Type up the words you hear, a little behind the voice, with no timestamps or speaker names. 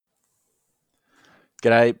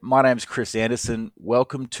G'day, my name's Chris Anderson.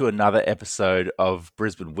 Welcome to another episode of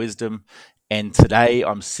Brisbane Wisdom. And today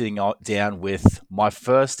I'm sitting down with my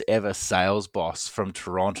first ever sales boss from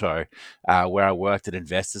Toronto, where I worked at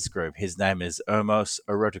Investors Group. His name is Ermos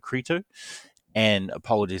Orotokritu, and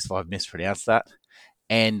apologies if I've mispronounced that.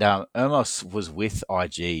 And Ermos was with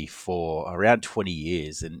IG for around 20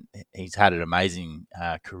 years, and he's had an amazing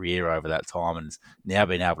career over that time and has now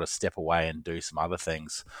been able to step away and do some other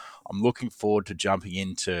things. I'm looking forward to jumping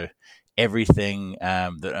into everything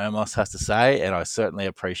that Ermos has to say, and I certainly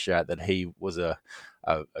appreciate that he was a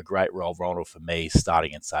great role model for me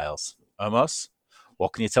starting in sales. Ermos,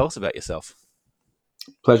 what can you tell us about yourself?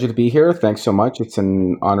 Pleasure to be here. Thanks so much. It's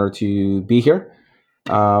an honor to be here.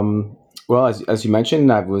 Um, well, as you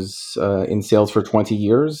mentioned, I was in sales for 20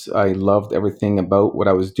 years. I loved everything about what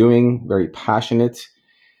I was doing, very passionate.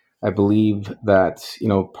 I believe that,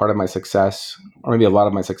 part of my success, or maybe a lot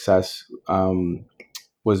of my success,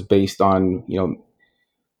 was based on,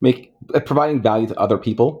 providing value to other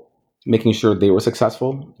people, making sure they were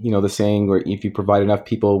successful. The saying where if you provide enough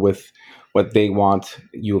people with what they want,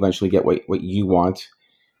 you eventually get what you want.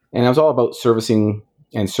 And it was all about servicing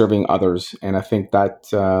and serving others. And I think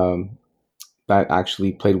that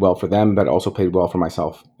actually played well for them, but also played well for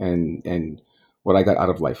myself and what I got out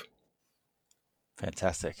of life.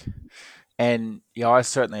 Fantastic. And yeah, I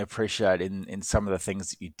certainly appreciate in some of the things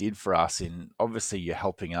that you did for us. In obviously you're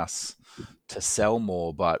helping us to sell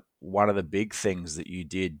more, but one of the big things that you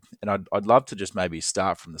did, and I'd love to just maybe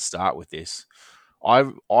start from the start with this.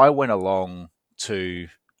 I went along to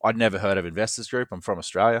I'd never heard of Investors Group. I'm from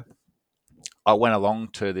Australia. I went along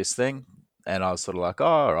to this thing and I was sort of like, oh,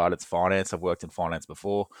 all right, it's finance. I've worked in finance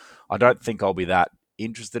before. I don't think I'll be that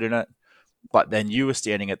interested in it. But then you were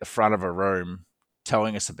standing at the front of a room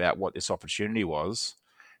telling us about what this opportunity was,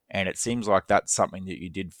 and it seems like that's something that you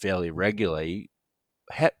did fairly regularly.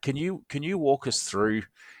 Can you walk us through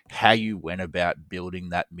how you went about building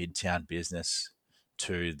that midtown business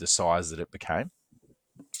to the size that it became?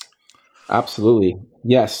 Absolutely.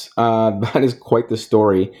 Yes, that is quite the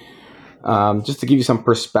story. Just to give you some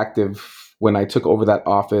perspective, when I took over that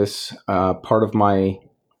office, part of my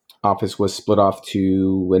office was split off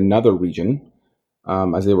to another region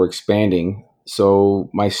as they were expanding. So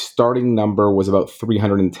my starting number was about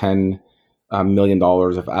 $310 million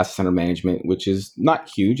dollars of asset under management, which is not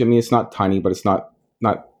huge. I mean, it's not tiny, but it's not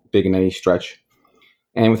big in any stretch.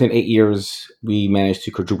 And within 8 years, we managed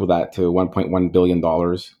to quadruple that to $1.1 billion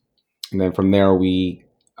dollars. And then from there,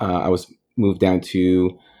 I was moved down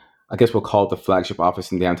to, I guess we'll call it the flagship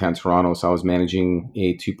office in downtown Toronto. So I was managing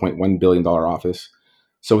a $2.1 billion dollar office.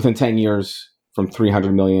 So within 10 years, from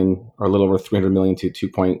 300 million or a little over 300 million to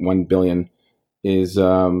 2.1 billion is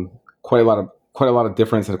quite a lot of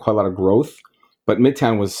difference and quite a lot of growth. But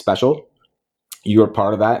Midtown was special. You were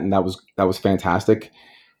part of that, and that was fantastic.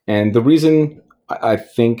 And the reason I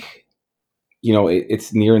think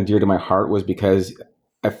it's near and dear to my heart was because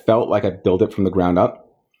I felt like I built it from the ground up.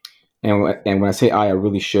 And when I say I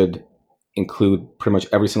really should include pretty much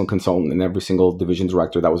every single consultant and every single division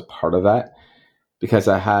director that was part of that, because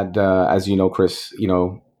I had, as you know, Chris,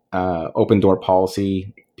 open door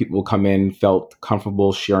policy. People will come in, felt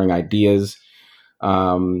comfortable sharing ideas.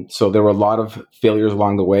 So there were a lot of failures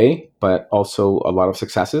along the way, but also a lot of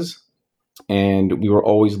successes. And we were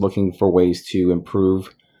always looking for ways to improve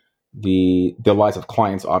the lives of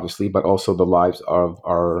clients, obviously, but also the lives of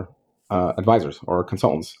our advisors or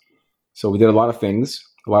consultants. So we did a lot of things,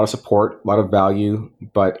 a lot of support, a lot of value.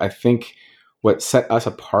 But I think what set us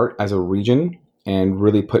apart as a region and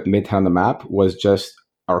really put Midtown on the map was just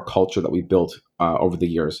our culture that we built over the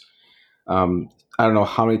years. Um, I don't know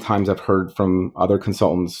how many times I've heard from other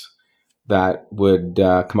consultants that would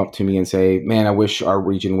come up to me and say, "Man, I wish our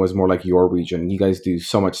region was more like your region. You guys do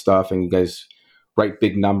so much stuff, and you guys write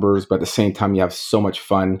big numbers, but at the same time, you have so much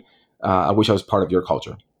fun. I wish I was part of your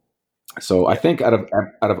culture." So I Yeah, think out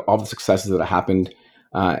of all the successes that have happened,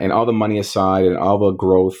 and all the money aside, and all the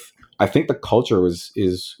growth, I think the culture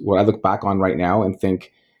is what I look back on right now and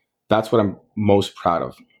think that's what I'm most proud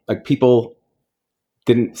of. Like, people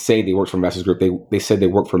didn't say they worked for Investors Group; they said they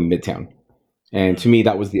worked for Midtown. And to mm, me,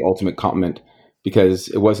 that was the ultimate compliment, because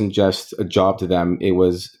it wasn't just a job to them; it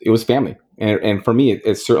was family, and for me,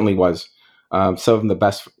 it certainly was. Some of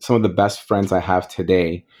the best friends I have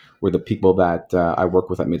today were the people that I work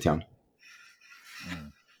with at Midtown.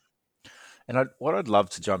 mm. And what I'd love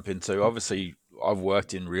to jump into, obviously, I've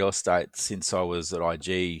worked in real estate since I was at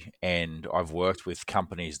IG, and I've worked with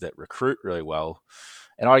companies that recruit really well.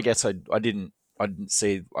 And I guess I didn't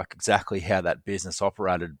see like exactly how that business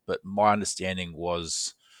operated, but my understanding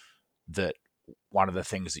was that one of the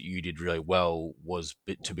things that you did really well was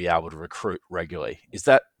to be able to recruit regularly.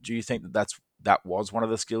 Do you think that was one of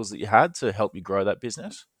the skills that you had to help you grow that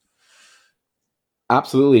business?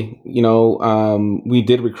 Absolutely. We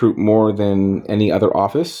did recruit more than any other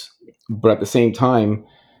office, but at the same time,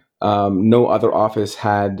 no other office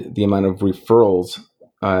had the amount of referrals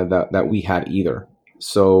that we had either.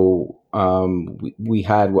 So we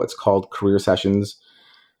had what's called career sessions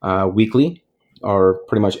weekly, or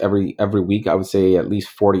pretty much every week. I would say at least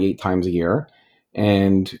 48 times a year,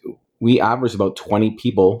 and we averaged about 20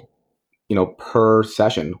 people, per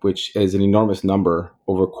session, which is an enormous number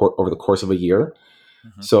over the course of a year.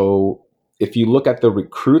 Mm-hmm. So if you look at the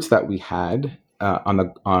recruits that we had on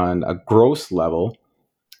a gross level,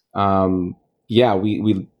 yeah,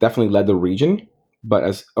 we definitely led the region,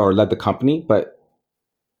 or led the company. But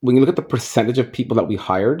when you look at the percentage of people that we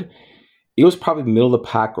hired, it was probably middle of the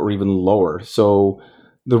pack or even lower. So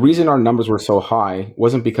the reason our numbers were so high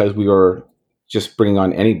wasn't because we were just bringing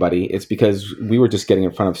on anybody. It's because we were just getting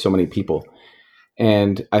in front of so many people.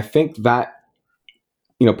 And I think that,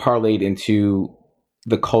 parlayed into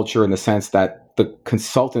the culture, in the sense that the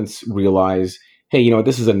consultants realize, hey,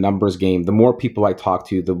 this is a numbers game. The more people I talk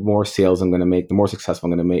to, the more sales I'm going to make, the more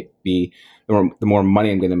successful I'm going to be, the more money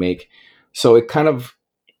I'm going to make. So that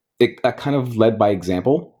kind of led by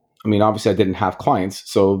example. I mean, obviously I didn't have clients,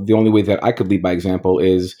 so the only way that I could lead by example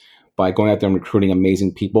is by going out there and recruiting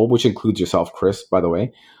amazing people, which includes yourself, Chris, by the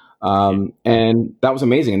way. Thank you. And that was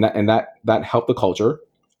amazing, and that helped the culture.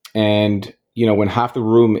 And when half the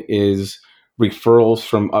room is referrals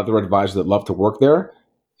from other advisors that love to work there,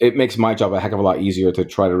 it makes my job a heck of a lot easier to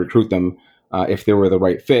try to recruit them if they were the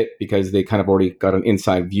right fit, because they kind of already got an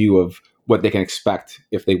inside view of what they can expect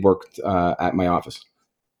if they worked at my office.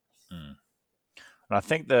 Mm. And I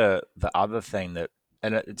think the other thing that,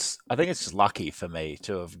 and I think it's just lucky for me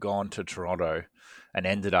to have gone to Toronto and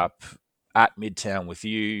ended up at Midtown with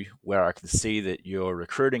you, where I can see that you're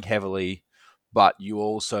recruiting heavily, but you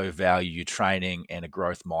also value training and a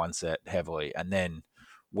growth mindset heavily. And then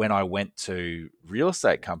when I went to real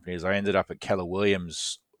estate companies, I ended up at Keller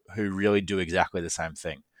Williams, who really do exactly the same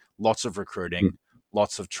thing. Lots of recruiting,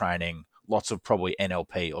 lots of training, lots of probably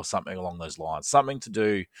NLP or something along those lines, something to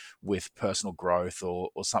do with personal growth, or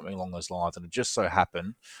something along those lines. And it just so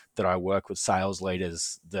happened that I work with sales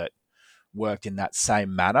leaders that worked in that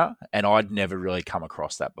same manner, and I'd never really come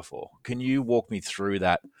across that before. Can you walk me through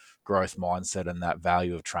that growth mindset and that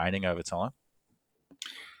value of training over time?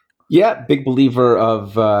 Yeah, big believer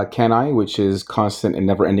of CANI, which is constant and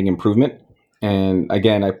never-ending improvement. And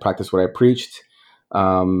again, I practice what I preached.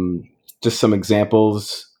 Um, just some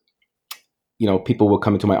examples. People will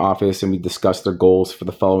come into my office and we discuss their goals for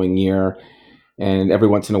the following year. And every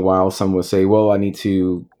once in a while, someone will say, "Well, I need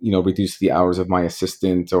to, reduce the hours of my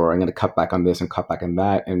assistant, or I'm going to cut back on this and cut back on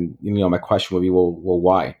that." And my question would be, "Well,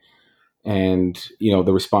 why?" And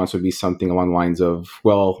the response would be something along the lines of,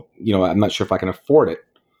 "Well, I'm not sure if I can afford it."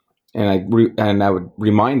 And I would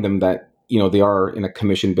remind them that they are in a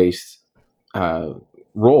commission based uh,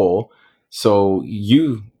 role, so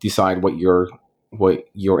you decide what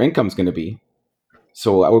your income is going to be.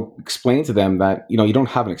 So I would explain to them that you don't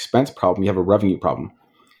have an expense problem, you have a revenue problem.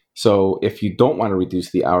 So if you don't want to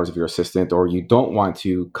reduce the hours of your assistant, or you don't want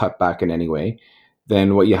to cut back in any way,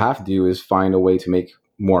 then what you have to do is find a way to make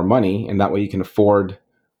more money, and that way you can afford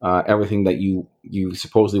everything that you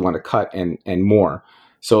supposedly want to cut, and more.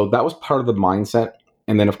 So that was part of the mindset.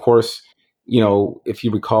 And then, of course, if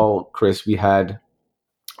you recall, Chris, we had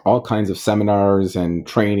all kinds of seminars and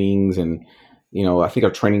trainings, and I think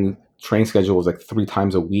our training schedule was like 3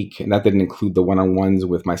 times a week, and that didn't include the one-on-ones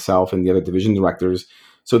with myself and the other division directors.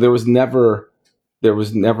 So there was never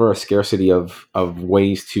a scarcity of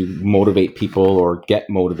ways to motivate people or get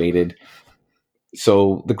motivated.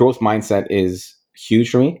 So the growth mindset is huge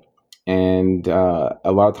for me, and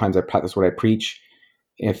a lot of times I practice what I preach.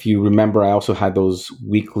 If you remember, I also had those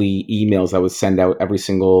weekly emails I would send out every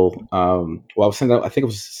single. I would send out. I think it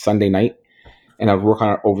was Sunday night, and I'd work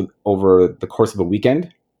on it over the course of a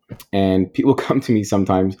weekend. And people come to me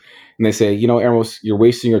sometimes, and they say, Ermos, you're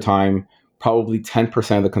wasting your time. Probably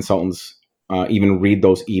 10% of the consultants even read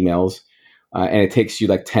those emails, and it takes you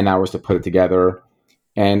like 10 hours to put it together.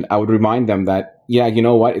 And I would remind them that, yeah, you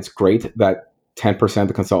know what? It's great that 10% of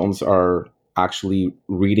the consultants are actually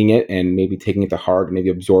reading it and maybe taking it to heart and maybe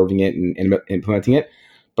absorbing it and implementing it.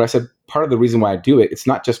 But I said, part of the reason why I do it, it's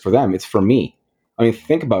not just for them, it's for me. I mean,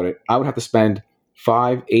 think about it. I would have to spend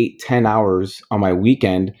 5, 8, 10 hours on my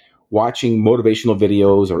weekend watching motivational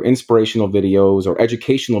videos or inspirational videos or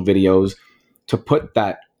educational videos to put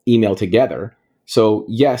that email together. So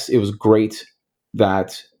yes, it was great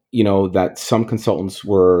that that some consultants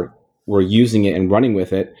were using it and running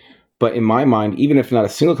with it. But in my mind, even if not a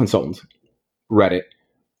single consultant read it,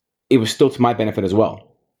 it was still to my benefit as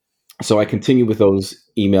well. So I continued with those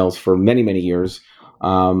emails for many, many years,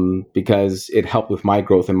 because it helped with my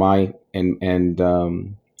growth and my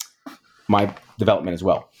development as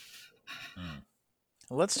well. Mm.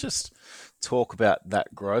 Let's just talk about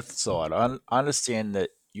that growth side. I understand that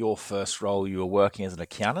your first role you were working as an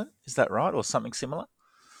accountant. Is that right, or something similar?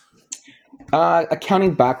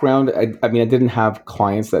 Accounting background. I mean, I didn't have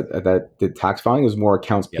clients that did tax filing. It was more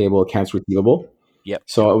accounts Yep. payable, accounts receivable. Yep.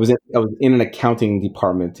 So Yep. I was in an accounting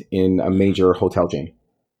department in a major hotel chain.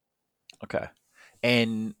 Okay.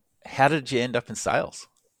 And how did you end up in sales?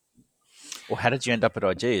 Or how did you end up at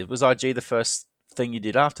IG? Was IG the first thing you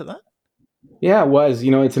did after that? Yeah, it was.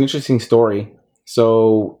 It's an interesting story.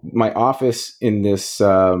 So my office in this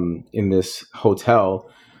hotel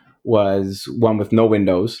was one with no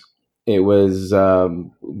windows. It was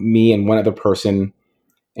me and one other person,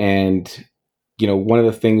 and one of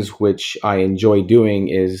the things which I enjoy doing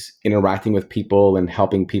is interacting with people and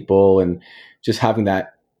helping people and just having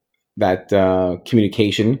that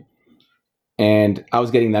communication. And I was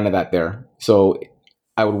getting none of that there. So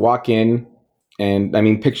I would walk in, and I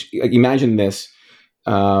mean, picture, like, imagine this.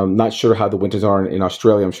 Not sure how the winters are in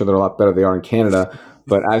Australia. I'm sure they're a lot better they are in Canada.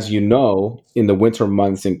 But as you know, in the winter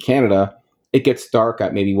months in Canada, it gets dark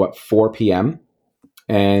at maybe what 4 p.m.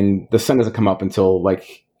 and the sun doesn't come up until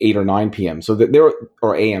like 8 or 9 p.m. So that there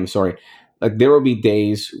or a.m. Sorry, like there will be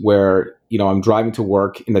days where I'm driving to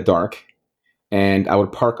work in the dark, and I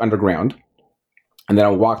would park underground, and then I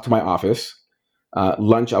would walk to my office.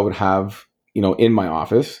 Lunch I would have in my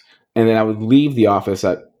office, and then I would leave the office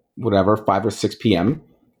at whatever 5 or 6 p.m.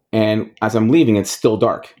 And as I'm leaving, it's still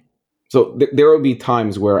dark. So there will be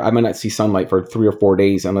times where I might not see sunlight for 3 or 4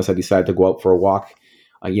 days unless I decide to go out for a walk,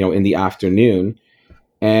 in the afternoon.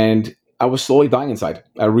 And I was slowly dying inside.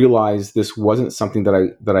 I realized this wasn't something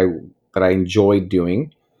that I enjoyed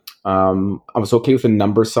doing. I was okay with the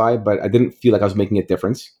number side, but I didn't feel like I was making a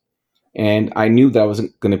difference, and I knew that I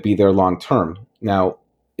wasn't going to be there long term. Now,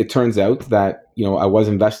 it turns out that I was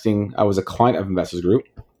investing. I was a client of Investors Group,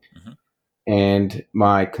 Hmm. and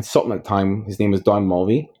my consultant at the time, his name is Don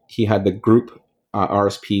Mulvey. He had the group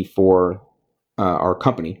RSP for our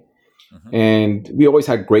company, Hmm. and we always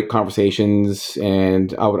had great conversations.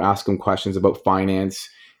 And I would ask him questions about finance,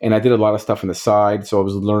 and I did a lot of stuff on the side. So I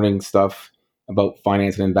was learning stuff about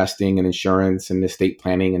finance and investing and insurance and estate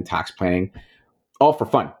planning and tax planning, all for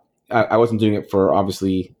fun. I wasn't doing it for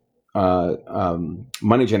obviously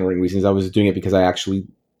money generating reasons. I was doing it because I actually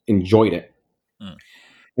enjoyed it. Mm.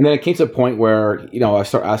 And then it came to a point where I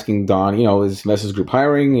start asking Don, is Investors Group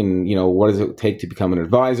hiring, and what does it take to become an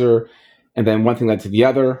advisor? And then one thing led to the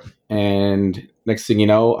other, and next thing you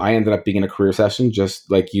know, I ended up being in a career session just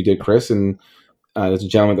like you did, Chris. And there's a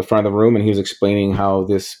gentleman at the front of the room, and he was explaining how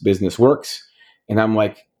this business works. And I'm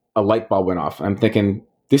like, a light bulb went off. I'm thinking,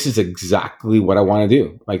 this is exactly what I want to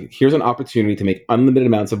do. Like, here's an opportunity to make unlimited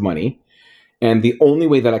amounts of money. And the only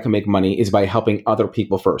way that I can make money is by helping other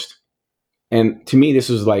people first. And to me, this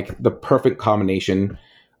was like the perfect combination.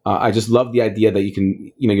 I just love the idea that you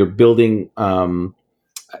can, you're building,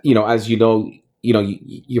 as you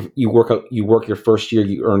work your first year,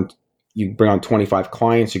 you bring on 25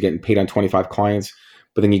 clients, you're getting paid on 25 clients,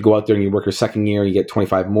 but then you go out there and you work your second year, you get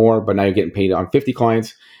 25 more, but now you're getting paid on 50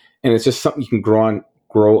 clients, and it's just something you can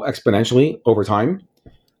grow exponentially over time.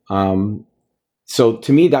 Um, so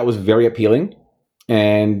to me, that was very appealing,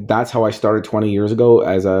 and that's how I started 20 years ago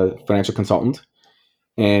as a financial consultant.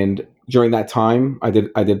 And during that time, I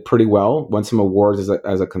did pretty well. Won some awards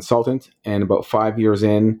as a consultant. And about 5 years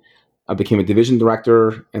in, I became a division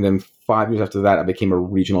director. And then 5 years after that, I became a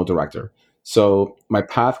regional director. So my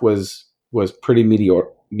path was pretty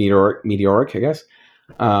meteoric, I guess.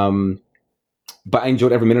 Um, but I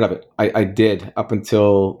enjoyed every minute of it. I did up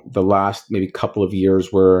until the last maybe couple of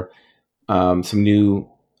years where some new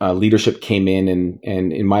leadership came in, and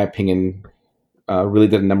in my opinion, really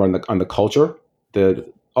did a number on the culture.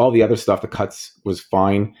 The All the other stuff, the cuts was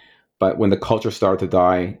fine, but when the culture started to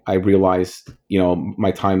die, I realized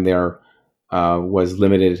my time there was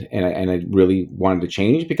limited, and I really wanted to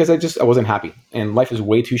change because I wasn't happy, and life is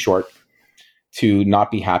way too short to not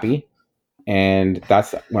be happy. And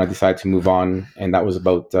that's when I decided to move on, and that was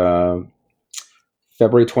about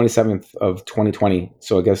February 27th of 2020.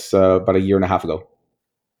 So I guess about a year and a half ago.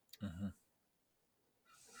 Hmm.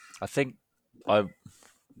 I think I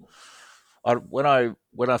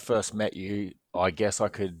when I first met you, I guess I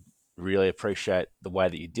could really appreciate the way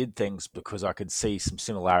that you did things because I could see some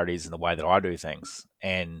similarities in the way that I do things.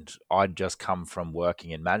 And I'd just come from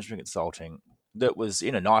working in management consulting that was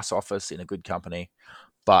in a nice office in a good company,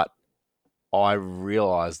 but I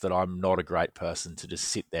realized that I'm not a great person to just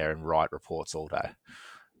sit there and write reports all day.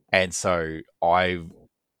 And so I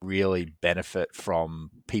really benefit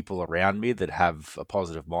from people around me that have a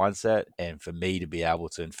positive mindset and for me to be able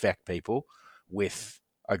to infect people with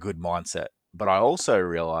a good mindset. But I also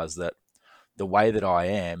realize that the way that I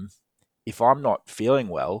am, if I'm not feeling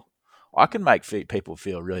well, I can make people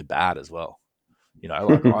feel really bad as well.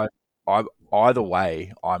 Like I either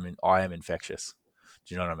way, I am infectious.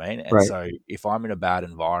 Do you know what I mean? And Right. so if I'm in a bad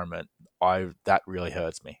environment, I that really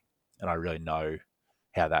hurts me, and I really know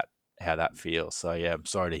how that feels. So yeah, I'm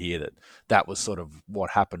sorry to hear that that was sort of what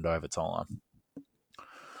happened over time.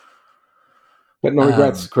 But no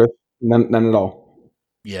regrets, Um, Chris. None at all.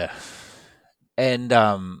 yeah, and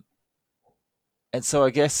so I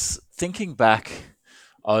guess thinking back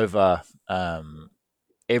over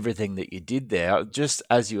everything that you did there, just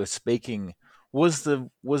as you were speaking, was the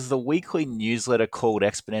weekly newsletter called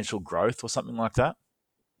Exponential Growth or something like that?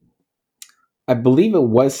 I believe it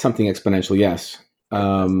was something exponential. Yes.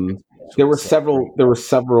 That's There what it were sounds like.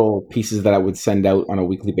 several pieces that I would send out on a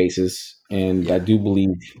weekly basis, and I Yeah, do believe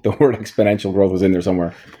the word exponential growth was in there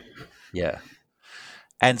somewhere. yeah.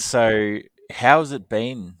 And so, how's it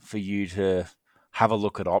been for you to have a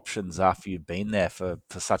look at options after you've been there for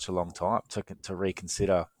such a long time to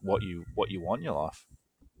reconsider what you want in your life?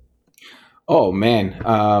 Oh man.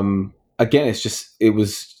 Again, it's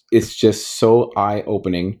just so eye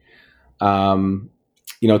opening. Um,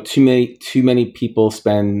 too many people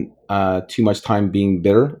spend too much time being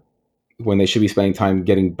bitter when they should be spending time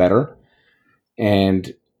getting better.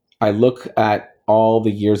 And I look at all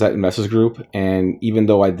the years at Investors Group, and even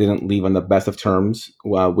though I didn't leave on the best of terms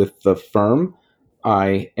with the firm,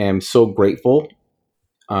 I am so grateful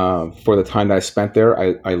for the time that I spent there.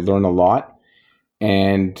 I learned a lot,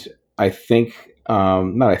 and I think,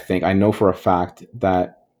 not I think, I know for a fact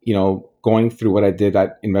that, going through what I did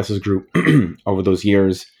at Investors Group over those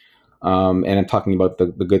years, and I'm talking about the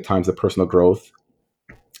good times, the personal growth,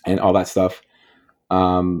 and all that stuff.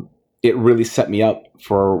 Um, it really set me up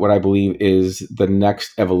for what I believe is the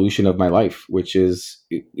next evolution of my life, which is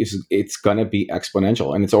it's gonna be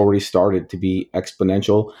exponential, and it's already started to be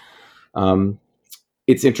exponential. Um,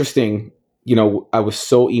 it's interesting. I was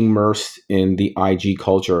so immersed in the IG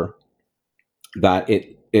culture that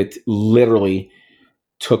it literally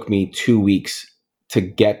took me 2 weeks to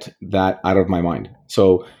get that out of my mind.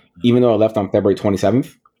 So even though I left on February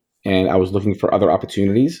 27th and I was looking for other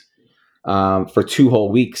opportunities, for 2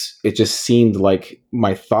 whole weeks, it just seemed like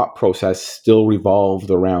my thought process still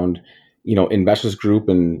revolved around, Investors Group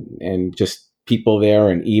and just people there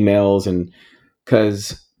and emails, and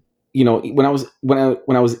because when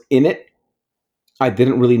I was in it, I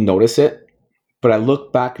didn't really notice it, but I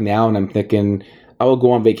look back now and I'm thinking I would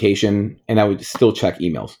go on vacation and I would still check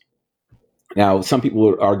emails. Now, some people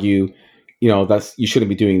would argue, that's you shouldn't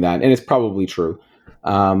be doing that, and it's probably true.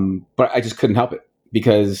 But I just couldn't help it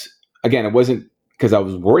because, again, it wasn't because I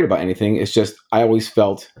was worried about anything. It's just I always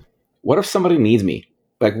felt, what if somebody needs me?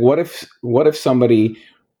 Like, what if somebody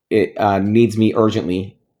needs me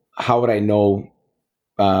urgently? How would I know?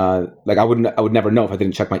 Like, I would never know if I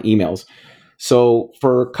didn't check my emails. So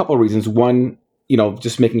for a couple of reasons, one,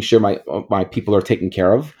 just making sure my people are taken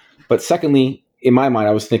care of. But secondly, in my mind,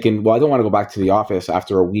 I was thinking, well, I don't want to go back to the office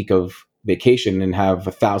after a week of vacation and have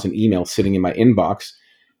 1,000 emails sitting in my inbox.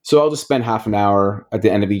 So I'll just spend half an hour at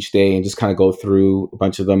the end of each day and just kind of go through a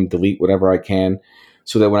bunch of them, delete whatever I can,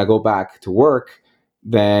 so that when I go back to work,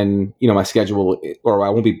 then my schedule, or I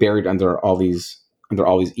won't be buried under all these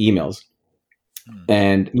emails. Mm,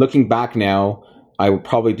 And looking back now, I would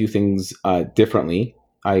probably do things differently.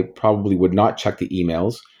 I probably would not check the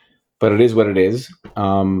emails, but it is what it is.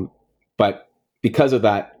 But because of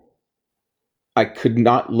that, I could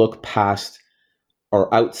not look past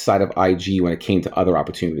or outside of IG when it came to other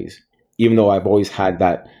opportunities. Even though I've always had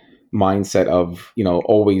that mindset of,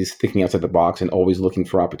 always thinking outside the box and always looking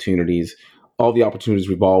for opportunities, all the opportunities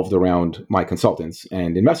revolved around my consultants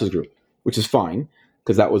and investors group, which is fine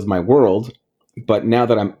because that was my world. But now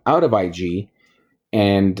that I'm out of IG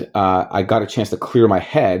and I got a chance to clear my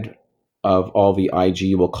head of all the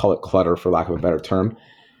IG, we'll call it clutter for lack of a better term,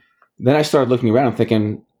 then I started looking around and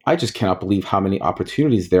thinking, I just cannot believe how many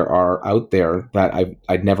opportunities there are out there that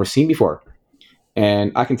I'd never seen before.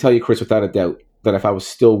 And I can tell you, Chris, without a doubt, that if I was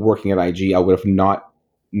still working at IG, I would have not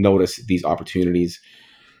noticed these opportunities.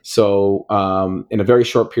 So, in a very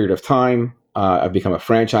short period of time, I've become a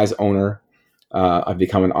franchise owner. I've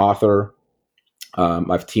become an author.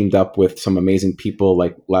 I've teamed up with some amazing people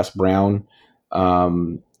like Les Brown.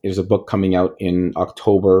 There's a book coming out in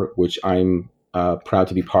October, which I'm proud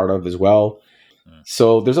to be part of as well. Mm.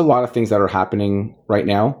 So there's a lot of things that are happening right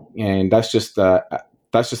now, and that's just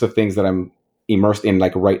the things that I'm immersed in.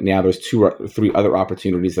 Like right now, there's two or three other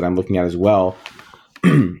opportunities that I'm looking at as well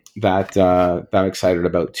that I'm excited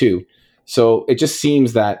about too. So it just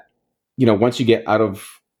seems that once you get out of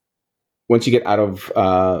what,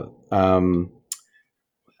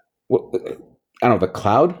 I don't know, the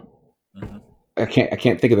cloud. Hmm. I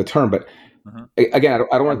can't think of the term, but Hmm. again, I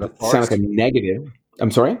don't Out of want the it to sound like forest, a negative. I'm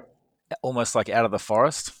sorry. almost like out of the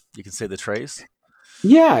forest, you can see the trees.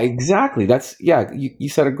 Yeah, exactly. You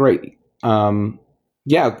said it great.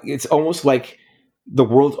 Yeah, it's almost like the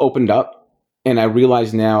world's opened up, and I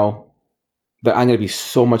realize now that I'm going to be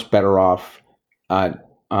so much better off uh,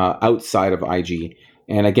 outside of IG.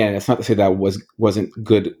 And again, it's not to say that wasn't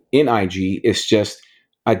good in IG. It's just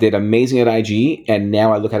I did amazing at IG, and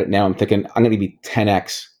now I look at it now, I'm thinking I'm going to be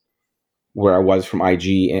 10x where I was from IG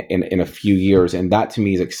in a few years, and that to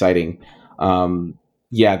me is exciting. Um,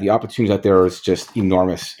 yeah, the opportunities out there is just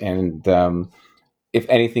enormous, and if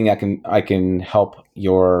anything, I can help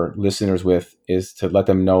your listeners with is to let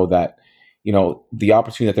them know that the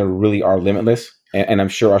opportunities that there really are limitless, and I'm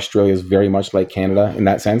sure Australia is very much like Canada in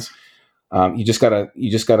that sense. You just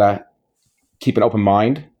gotta keep an open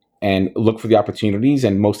mind and look for the opportunities,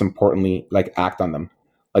 and most importantly, like act on them.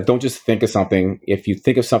 Like don't just think of something. If you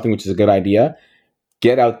think of something which is a good idea,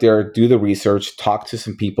 get out there, do the research, talk to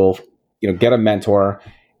some people, get a mentor,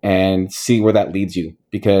 and see where that leads you.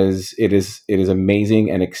 Because it is amazing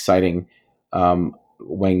and exciting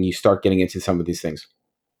when you start getting into some of these things.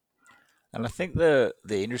 And I think the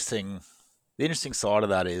interesting side of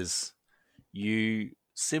that is you,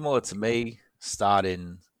 similar to me, start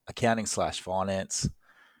in accounting slash finance,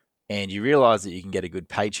 and you realize that you can get a good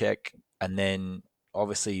paycheck, and then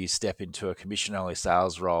obviously you step into a commission only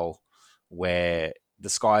sales role where the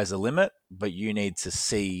sky is the limit, but you need to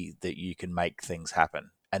see that you can make things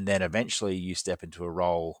happen. And then eventually you step into a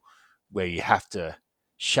role where you have to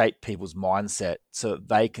shape people's mindset so that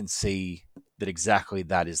they can see that exactly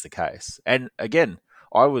that is the case. And again,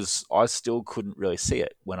 I still couldn't really see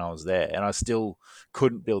it when I was there, and I still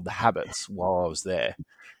couldn't build the habits while I was there.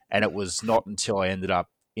 And it was not until I ended up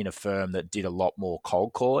in a firm that did a lot more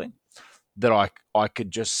cold calling that I could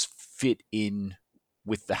just fit in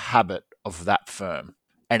with the habit of that firm.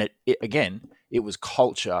 And it again, it was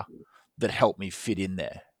culture that helped me fit in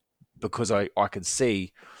there, because I could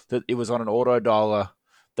see that it was on an auto dialer.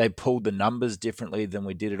 They pulled the numbers differently than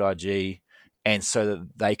we did at IG, and so that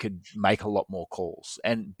they could make a lot more calls.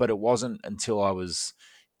 And but it wasn't until I was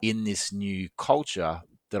in this new culture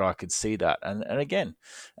that I could see that. And again,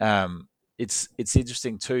 um, it's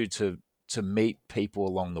interesting too to meet people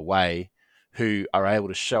along the way who are able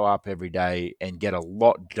to show up every day and get a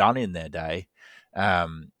lot done in their day,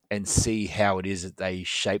 and see how it is that they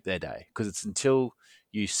shape their day. Because it's until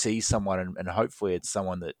you see someone, and hopefully it's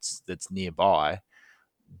someone that's nearby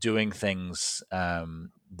doing things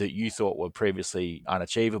that you thought were previously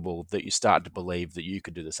unachievable, that you start to believe that you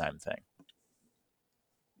could do the same thing.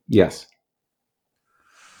 Yes.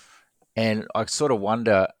 And I sort of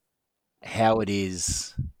wonder how it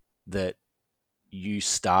is that you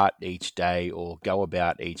start each day or go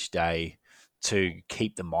about each day to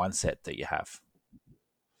keep the mindset that you have.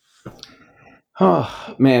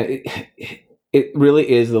 Oh man, it really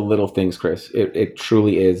is the little things, Chris. It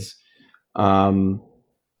truly is. Um,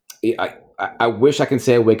 I wish I can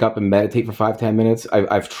say I wake up and meditate for 5-10 minutes.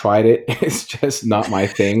 I've tried it. It's just not my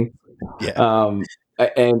thing. Yeah. Um,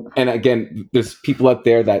 and again, there's people out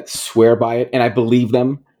there that swear by it, and I believe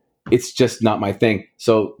them. It's just not my thing.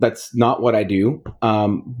 So that's not what I do.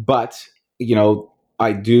 But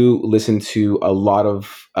I do listen to a lot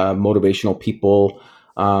of motivational people,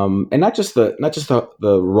 and not just the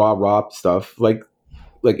raw stuff.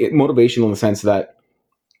 Motivational in the sense that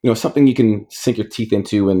something you can sink your teeth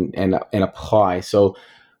into and apply. So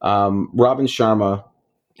Robin Sharma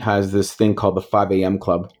has this thing called the 5 a.m.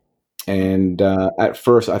 Club, Mm. and at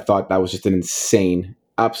first I thought that was just an insane,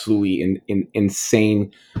 absolutely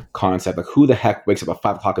insane concept. Like who the heck wakes up at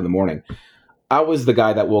 5 o'clock in the morning? I was the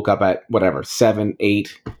guy that woke up at whatever 7,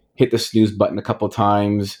 8, hit the snooze button a couple of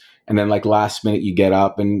times, and then like last minute you get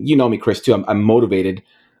up, and you know me, Chris, too. I'm motivated,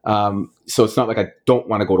 so it's not like I don't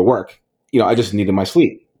want to go to work. I Mm. just needed my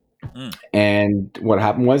sleep. Mm. And what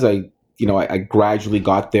happened was I gradually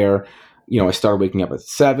got there. I started waking up at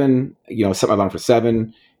 7. Set my alarm for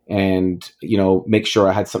 7, and make sure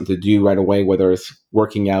I had something to do right away, whether it's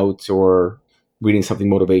working out or reading something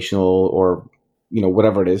motivational or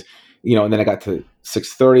whatever it is, and then I got to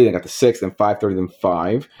 6:30, then I got to 6, then 5:30, then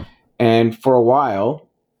 5. And for a while,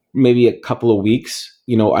 maybe a couple of weeks,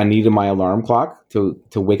 I needed my alarm clock to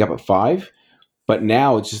wake up at 5. But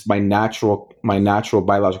now it's just my natural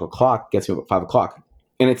biological clock gets me up at 5 o'clock.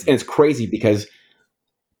 And it's crazy because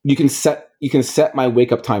you can set my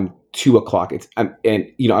wake up time 2 o'clock.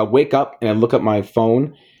 I wake up and I look at my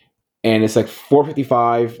phone and it's like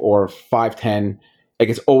 4:55 or 5:10. Like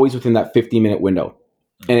it's always within that 15-minute window.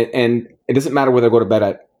 And it doesn't matter whether I go to bed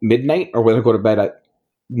at midnight or whether I go to bed at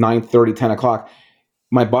 9:30, 10 o'clock.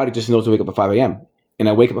 My body just knows to wake up at 5 a.m. And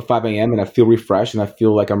I wake up at 5 a.m. and I feel refreshed and I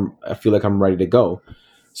feel like I'm ready to go.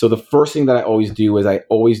 So the first thing that I always do is I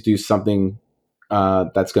always do something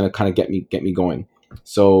that's going to kind of get me going.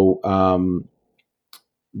 So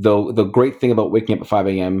the great thing about waking up at 5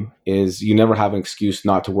 a.m. is you never have an excuse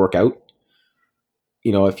not to work out.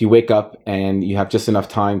 If you wake up and you have just enough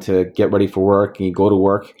time to get ready for work and you go to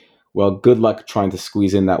work, well, good luck trying to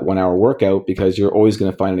squeeze in that 1 hour workout because you're always going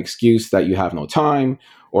to find an excuse that you have no time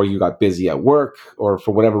or you got busy at work or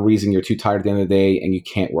for whatever reason you're too tired at the end of the day and you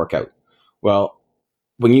can't work out. Well,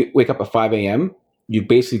 when you wake up at 5 a.m., you're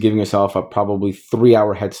basically giving yourself a probably 3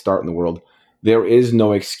 hour head start in the world. There is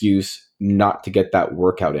no excuse not to get that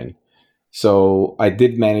workout in. So I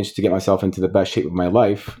did manage to get myself into the best shape of my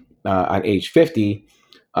life at age 50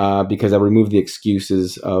 because I removed the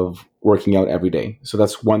excuses of working out every day. So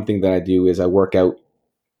that's one thing that I do is I work out.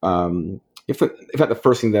 If not the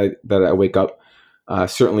first thing that I wake up,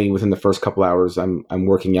 certainly within the first couple hours, I'm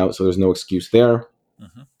working out. So there's no excuse there.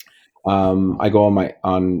 Mhm. I go on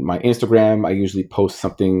my Instagram. I usually post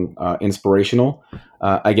something inspirational.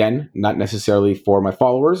 Again, not necessarily for my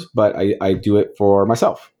followers, but I do it for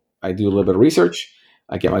myself. I do a little bit of research.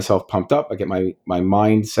 I get myself pumped up. I get my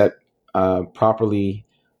mind set properly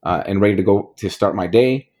and ready to go to start my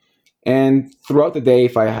day. And throughout the day,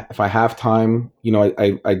 if I have time,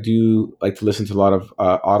 I do like to listen to a lot of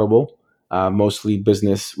Audible, mostly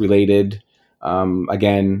business related.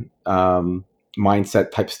 Again,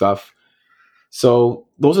 mindset type stuff. So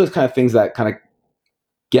those are the kind of things that kind of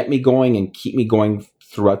get me going and keep me going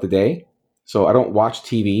throughout the day. So I don't watch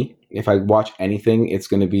TV. If I watch anything, it's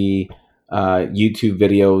going to be YouTube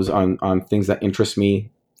videos on things that interest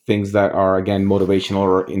me, things that are again motivational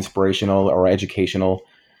or inspirational or educational.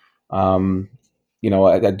 Um,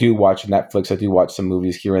 I do watch Netflix. I do watch some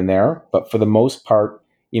movies here and there, but for the most part,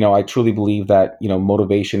 I truly believe that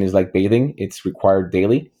motivation is like bathing. It's required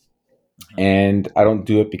daily, Mhm. and I don't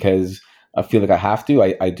do it because I feel like I have to.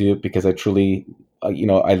 I do it because I truly,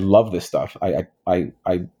 I love this stuff. I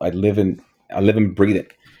live and breathe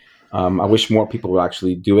it. I wish more people would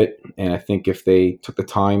actually do it, and I think if they took the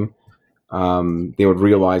time, they would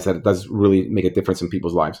realize that it does really make a difference in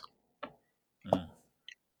people's lives. Mm.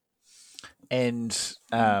 And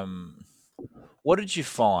what did you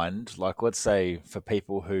find? Like, let's say for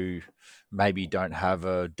people who maybe don't have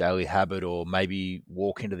a daily habit or maybe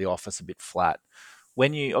walk into the office a bit flat,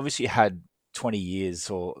 when you obviously had 20 years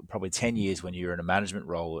or probably 10 years when you were in a management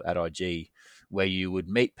role at IG, where you would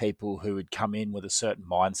meet people who would come in with a certain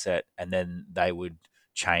mindset and then they would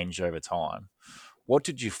change over time. What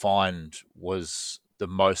did you find was the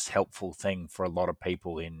most helpful thing for a lot of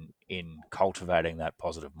people in cultivating that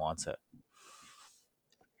positive mindset?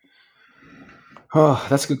 Oh,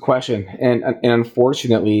 that's a good question. And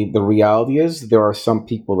unfortunately, the reality is there are some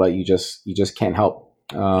people that you just can't help.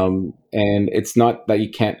 Mm, And it's not that you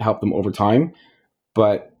can't help them over time,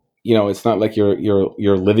 but it's not like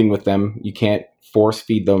you're living with them. You can't force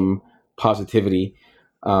feed them positivity,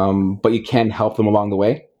 but you can help them along the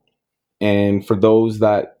way. And for those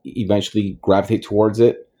that eventually gravitate towards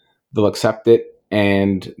it, they'll accept it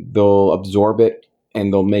and they'll absorb it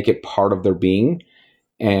and they'll make it part of their being.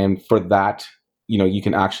 And for that, you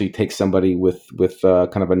can actually take somebody with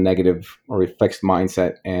kind of a negative or a fixed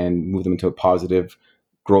mindset and move them into a positive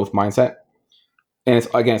growth mindset. And it's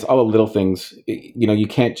all the little things. You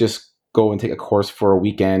can't just go and take a course for a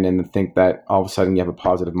weekend and think that all of a sudden you have a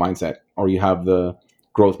positive mindset or you have the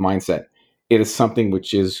growth mindset. It is something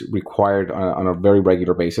which is required on a very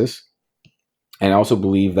regular basis. And I also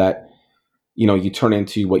believe that you turn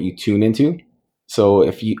into what you tune into. So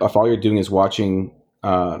if all you're doing is watching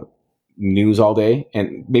news all day,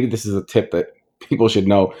 and maybe this is a tip that people should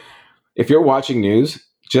know, if you're watching news,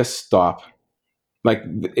 just stop. Like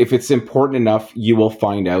if it's important enough, you will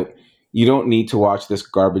find out. You don't need to watch this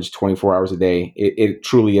garbage 24 hours a day. It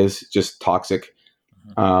truly is just toxic.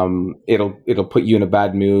 mhm, It'll put you in a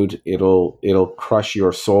bad mood. It'll crush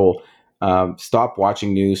your soul. Stop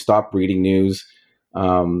watching news. Stop reading news.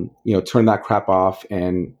 Turn that crap off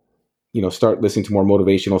and start listening to more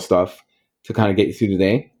motivational stuff. to kind of get you through the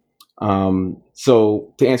day.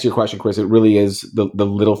 So to answer your question, Chris, it really is the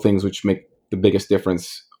little things which make the biggest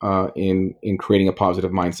difference in creating a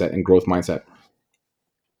positive mindset and growth mindset.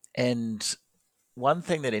 And one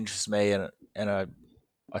thing that interests me, and I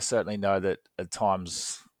certainly know that at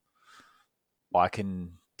times I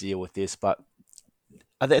can deal with this, but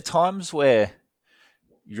are there times where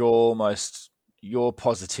you're almost your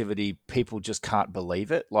positivity, people just can't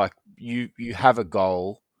believe it? Like you have a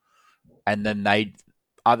goal, and then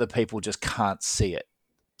other people just can't see it,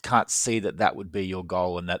 can't see that that would be your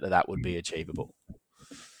goal and that would be achievable.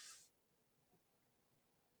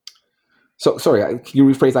 So sorry, can you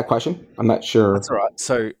rephrase that question? I'm not That's sure. all right.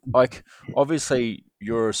 So, like, obviously,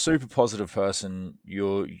 you're a super positive person.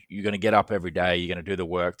 You're going to get up every day. You're going to do the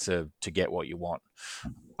work to get what you want.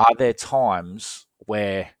 Are there times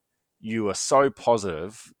where you are so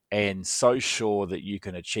positive and so sure that you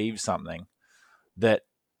can achieve something that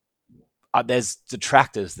there's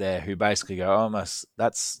detractors there who basically go, "Oh,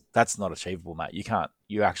 that's not achievable, mate. You can't.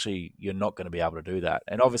 You're not going to be able to do that."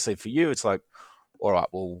 And obviously, for you, it's like, all right,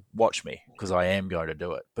 well, watch me because I am going to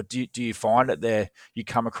do it. But do you find that you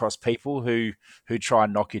come across people who try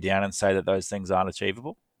and knock you down and say that those things aren't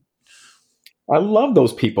achievable? I love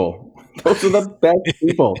those people. Those are the best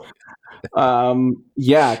people.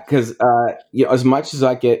 Yeah, because as much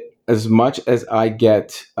as I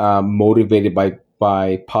get motivated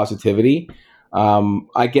by positivity,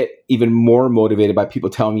 I get even more motivated by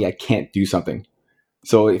people telling me I can't do something.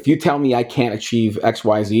 So if you tell me I can't achieve X,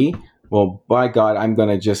 Y, Z, well, by God, I'm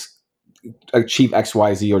gonna just achieve X,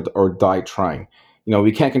 Y, Z, or die trying.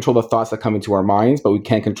 We can't control the thoughts that come into our minds, but we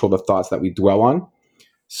can control the thoughts that we dwell on.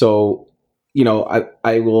 So,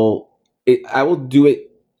 I will do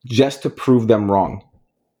it just to prove them wrong.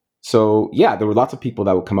 So yeah, there were lots of people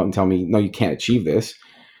that would come out and tell me, no, you can't achieve this.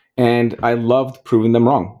 And I loved proving them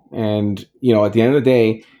wrong. And, at the end of the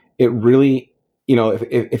day, it really,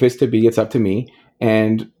 if it's to be, it's up to me.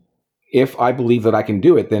 And if I believe that I can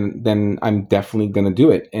do it, then I'm definitely going to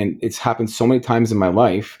do it. And it's happened so many times in my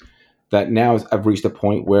life that now I've reached a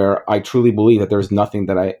point where I truly believe that there's nothing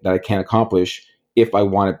that I can't accomplish if I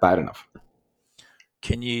want it bad enough.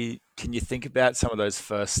 Can you think about some of those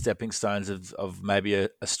first stepping stones of maybe a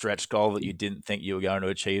stretch goal that you didn't think you were going to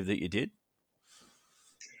achieve that you did,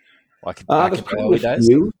 like back There's in the probably early a days?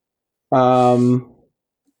 few. Um,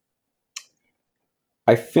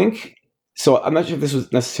 I think so. I'm not sure if this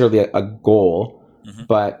was necessarily a goal, Hmm.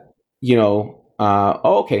 but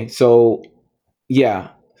okay. So yeah.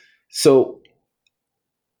 So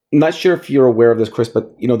not sure if you're aware of this, Chris,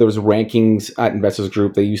 but there was rankings at Investors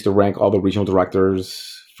Group. They used to rank all the regional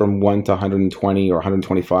directors from 1 to 120 or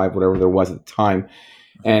 125, whatever there was at the time,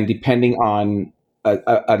 Hmm. and depending on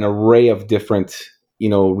an array of different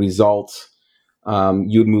results,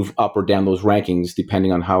 you'd move up or down those rankings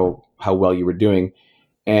depending on how well you were doing.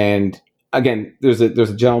 And again, there's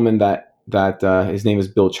a gentleman that his name is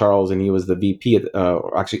Bill Charles, and he was the VP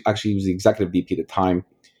or actually he was the executive VP at the time.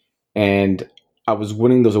 And I was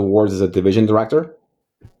winning those awards as a division director,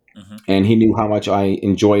 Hmm. and he knew how much I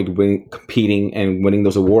enjoyed competing and winning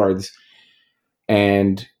those awards.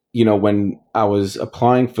 And when I was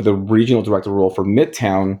applying for the regional director role for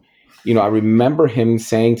Midtown, I remember him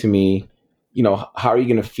saying to me, how are you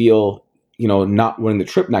going to feel, not winning the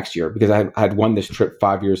trip next year? Because I had won this trip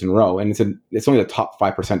 5 years in a row, and it's only the top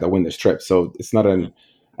 5% that win this trip, so it's not Hmm.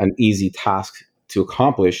 an easy task to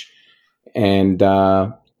accomplish.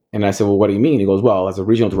 And I said, well, what do you mean? He goes, well, as a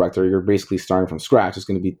regional director, you're basically starting from scratch. It's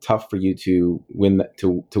going to be tough for you to win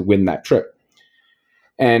that trip.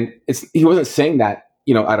 And he wasn't saying that,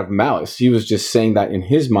 out of malice. He was just saying that in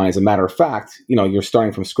his mind, as a matter of fact, you're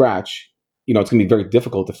starting from scratch. It's going to be very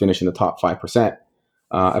difficult to finish in the top 5%.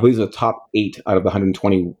 I Hmm. believe it was the top 8 out of the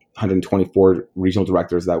 124 regional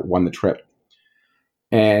directors that won the trip.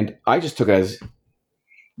 And I just took it as,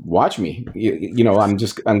 watch me.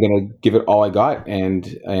 I'm going to give it all I got and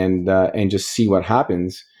just see what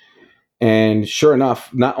happens. And sure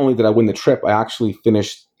enough, not only did I win the trip, I actually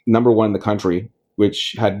finished number one in the country,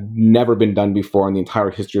 which had never been done before in the entire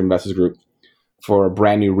history of Investors Group for a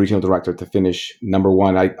brand new regional director to finish number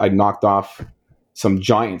one. I knocked off some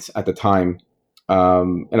giants at the time.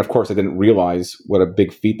 And of course, I didn't realize what a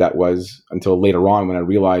big feat that was until later on when I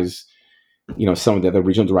realized, some of the other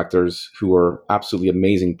regional directors who were absolutely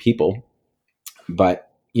amazing people.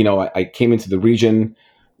 But I came into the region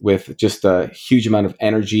with just a huge amount of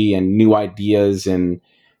energy and new ideas, and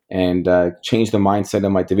changed the mindset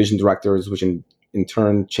of my division directors, which in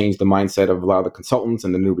turn changed the mindset of a lot of the consultants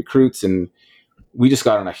and the new recruits. And we just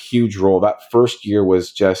got on a huge roll. That first year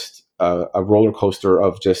was just a roller coaster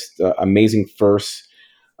of just amazing firsts.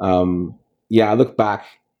 yeah, I look back.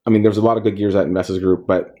 I mean, there's a lot of good years at Investors Group,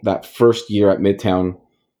 but that first year at Midtown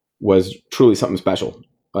was truly something special.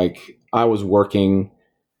 Like I was working,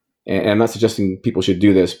 and I'm not suggesting people should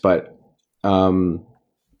do this, but um,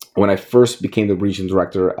 when I first became the region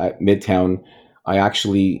director at Midtown, I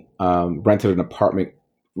actually rented an apartment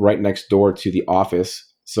right next door to the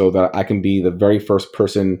office so that I can be the very first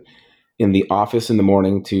person in the office in the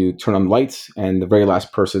morning to turn on the lights and the very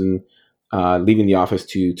last person leaving the office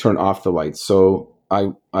to turn off the lights. So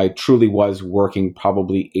I truly was working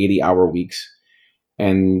probably 80-hour weeks.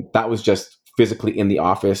 And that was just physically in the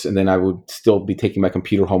office. And then I would still be taking my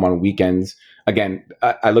computer home on weekends. Again,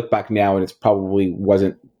 I look back now and it's probably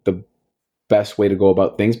wasn't the best way to go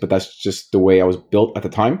about things, but that's just the way I was built at the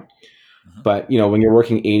time. Hmm. But when you're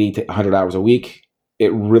working 80 to 100 hours a week,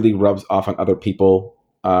 it really rubs off on other people.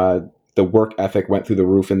 The work ethic went through the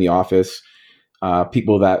roof in the office.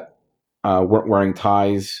 People that weren't wearing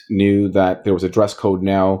ties knew that there was a dress code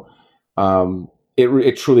now.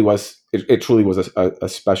 It truly was it truly was a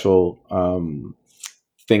special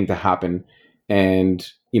thing to happen, and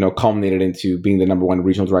culminated into being the number one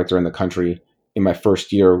regional director in the country in my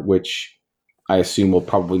first year, which I assume will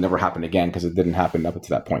probably never happen again because it didn't happen up to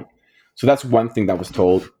that point. So that's one thing that was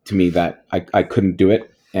told to me, that I couldn't do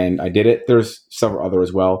it, and I did it. There's several other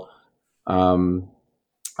as well. Um,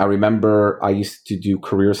 I remember I used to do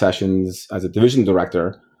career sessions as a division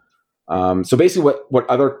director. So basically, what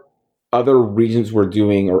other regions were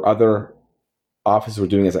doing, or other offices were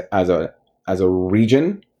doing as a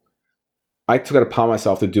region, I took it upon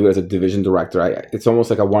myself to do it as a division director. It's almost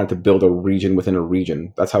like I wanted to build a region within a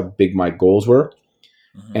region. That's how big my goals were.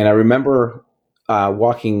 Hmm. And I remember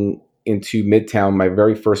walking into Midtown, my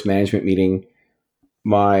very first management meeting.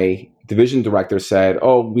 My division director said,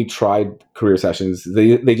 "Oh, we tried career sessions.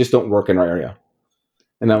 They just don't work in our area."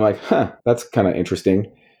 And I'm like, "Huh, that's kind of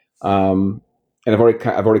interesting." And I've already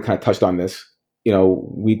kind of touched on this.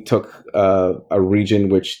 We took a region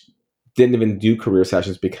which didn't even do career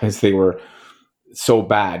sessions because they were so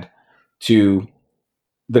bad, to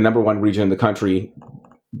the number one region in the country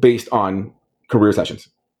based on career sessions.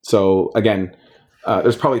 So again,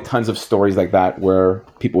 there's probably tons of stories like that where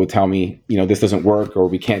people would tell me, this doesn't work, or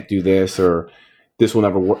we can't do this, or this will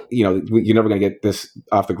never work. You're never going to get this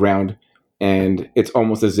off the ground. And it's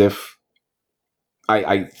almost as if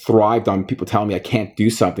I thrived on people telling me I can't do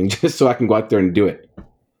something just so I can go out there and do it.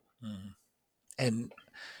 Hmm. And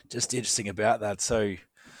just interesting about that. So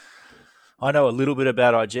I know a little bit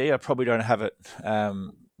about IG. I probably don't have it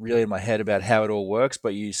really in my head about how it all works,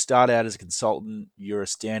 but you start out as a consultant, you're a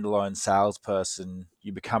standalone salesperson,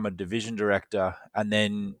 you become a division director, and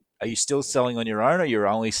then are you still selling on your own, or you're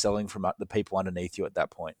only selling from the people underneath you at that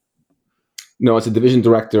point? No, as a division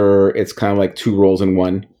director, it's kind of like two roles in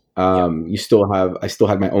one. Yep. I still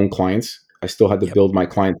had my own clients. I still had to Yep. build my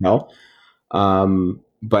clientele.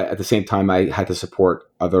 But at the same time, I had to support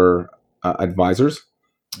other advisors.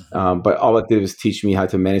 Hmm. But all it did was teach me how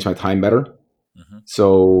to manage my time better. Hmm.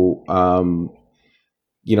 So,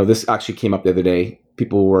 this actually came up the other day.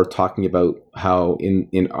 People were talking about how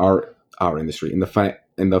in our industry, in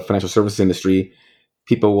the financial services industry,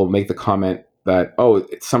 people will make the comment that, oh,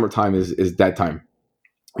 summertime is dead time.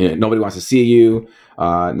 Nobody wants to see you.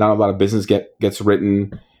 Not a lot of business gets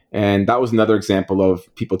written, and that was another example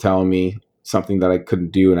of people telling me something that I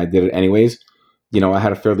couldn't do, and I did it anyways. I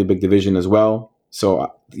had a fairly big division as well, so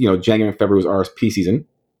January and February was RSP season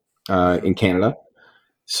Hmm. in Canada.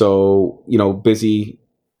 So busy,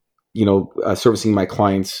 servicing my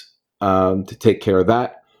clients to take care of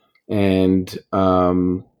that, and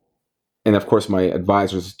and of course my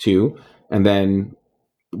advisors too, and then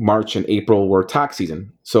March and April were tax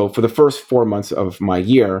season. So for the first 4 months of my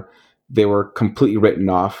year, they were completely written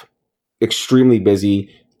off, extremely busy,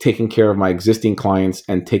 taking care of my existing clients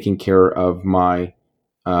and taking care of my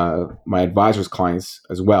advisors' clients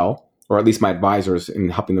as well, or at least my advisors, in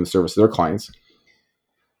helping them service their clients.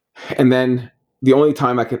 And then the only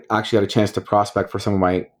time I could actually had a chance to prospect for some of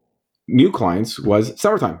my new clients was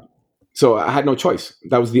summertime. So I had no choice.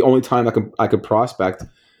 That was the only time I could prospect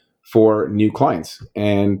for new clients.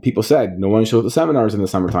 And people said, no one shows the seminars in the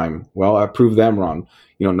summertime. Well, I proved them wrong.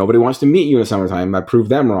 Nobody wants to meet you in the summertime. I proved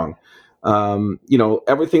them wrong.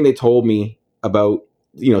 Everything they told me about,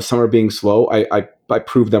 summer being slow, I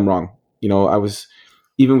proved them wrong. I was,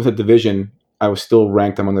 even with a division, I was still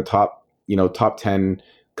ranked among the top 10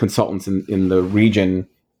 consultants in the region,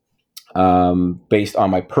 based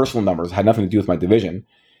on my personal numbers. It had nothing to do with my division.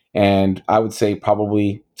 And I would say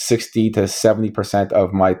probably 60 to 70%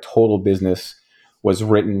 of my total business was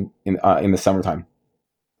written in the summertime.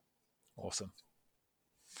 Awesome.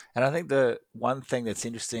 And I think the one thing that's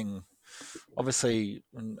interesting obviously,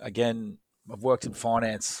 again, I've worked in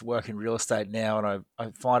finance, work in real estate now, and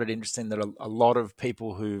I find it interesting that a lot of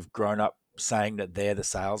people who've grown up saying that they're the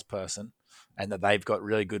salesperson and that they've got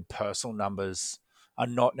really good personal numbers are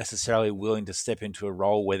not necessarily willing to step into a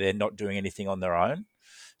role where they're not doing anything on their own.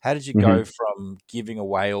 How did you go Hmm. from giving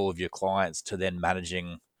away all of your clients to then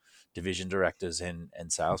managing division directors and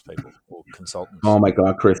salespeople or Oh consultants? my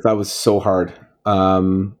God, Chris, that was so hard.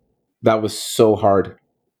 That was so hard.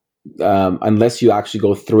 Unless you actually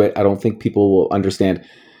go through it, I don't think people will understand.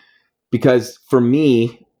 Because for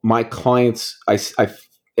me, my clients,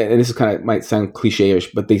 and this is kind of might sound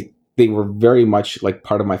cliche-ish, but they were very much like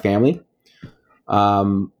part of my family.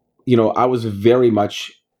 Um, I was very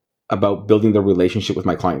much about building the relationship with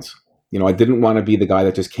my clients. I didn't want to be the guy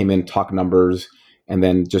that just came in, talk numbers, and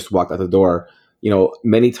then just walked out the door.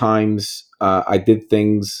 Many times I did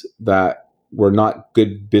things that were not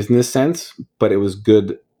good business sense, but it was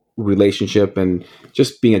good relationship and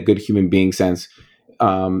just being a good human being sense.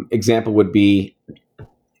 Example would be,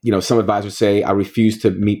 some advisors say, I refuse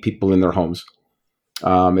to meet people in their homes.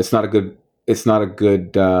 It's not a good. It's not a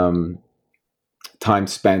good time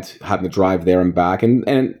spent having to drive there and back.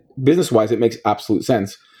 And business wise, it makes absolute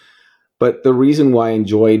sense. But the reason why I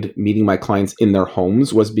enjoyed meeting my clients in their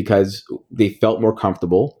homes was because they felt more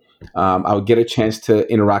comfortable. Mm. I would get a chance to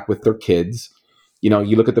interact with their kids.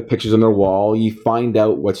 You look at the pictures on their wall, you find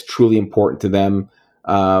out what's truly important to them,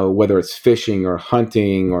 whether it's fishing or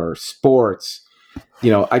hunting or sports.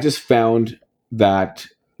 I just found that,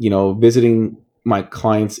 visiting my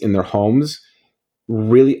clients in their homes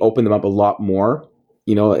really opened them up a lot more.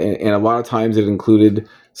 And a lot of times it included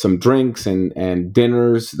some drinks and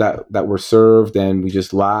dinners that were served, and we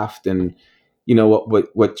just laughed. And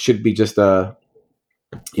what should be just a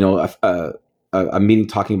meeting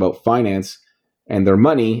talking about finance and their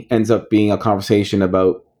money ends up being a conversation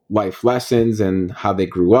about life lessons and how they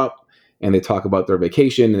grew up. And they talk about their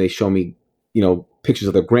vacation, and they show me pictures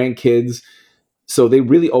of their grandkids. So they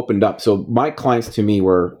really opened up. So my clients to me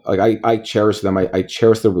were like, I cherish them. I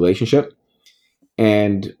cherish the relationship.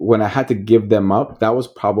 And when I had to give them up, that was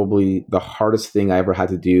probably the hardest thing I ever had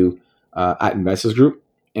to do at Investors Group.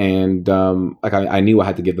 And like I knew I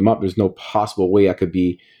had to give them up. There's no possible way I could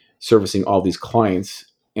be servicing all these clients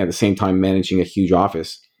and at the same time managing a huge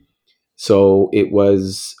office. So it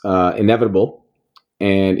was inevitable,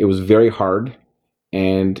 and it was very hard.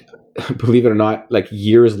 And believe it or not, like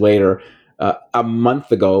years later, a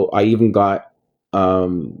month ago, I even got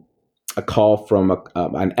um, a call from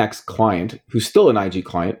an ex client who's still an IG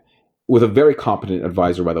client with a very competent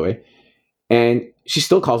advisor, by the way. And she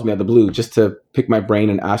still calls me out of the blue just to pick my brain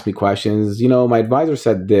and ask me questions. My advisor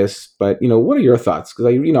said this, but what are your thoughts? Because I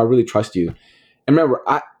really trust you. And remember,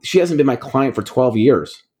 she hasn't been my client for 12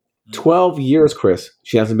 years. Mm. 12 years, Chris.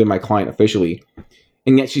 She hasn't been my client officially,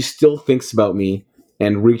 and yet she still thinks about me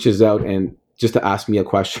and reaches out and just to ask me a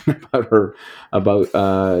question about her about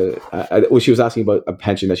well, she was asking about a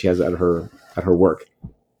pension that she has at her work.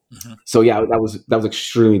 Mhm. So yeah, that was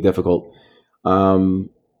extremely difficult. um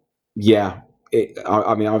yeah,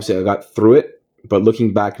 I mean, obviously I got through it, but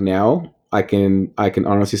looking back now, I can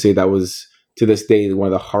honestly say that was, to this day, one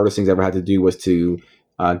of the hardest things I ever had to do was to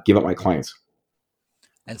give up my clients.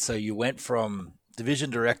 And so you went from division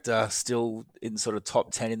director, still in sort of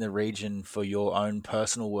top 10 in the region for your own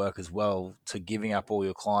personal work as well, to giving up all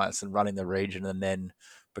your clients and running the region and then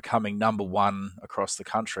becoming number one across the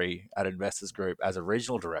country at Investors Group as a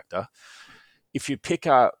regional director. If you pick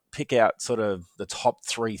out sort of the top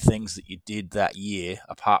three things that you did that year,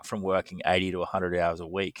 apart from working 80 to 100 hours a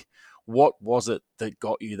week, what was it that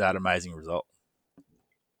got you that amazing result?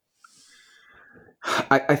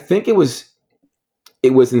 I think it was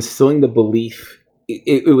instilling the belief.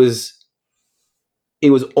 It was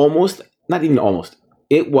almost, not even almost,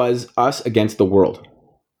 it was us against the world.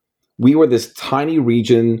 We were this tiny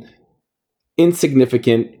region,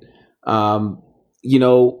 insignificant. um, you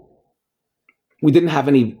know we didn't have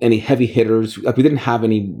any heavy hitters. Like, we didn't have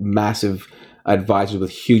any massive advisors with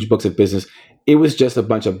huge books of business. It was just a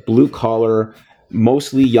bunch of blue collar,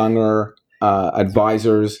 mostly younger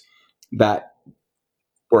advisors that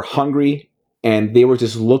were hungry, and they were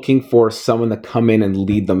just looking for someone to come in and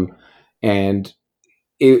lead them. And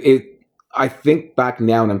it I think back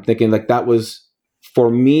now and I'm thinking, like, that was, for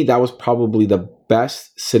me, that was probably the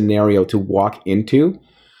best scenario to walk into,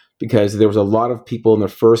 because there was a lot of people in the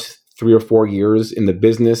first 3 or 4 years in the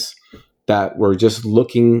business that were just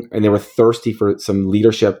looking, and they were thirsty for some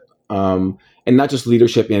leadership. And not just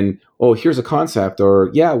leadership in, oh, here's a concept, or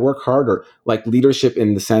yeah, work harder, like leadership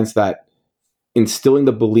in the sense that instilling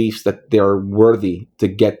the beliefs that they're worthy to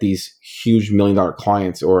get these huge $1 million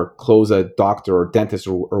clients or close a doctor or dentist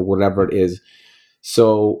or whatever it is.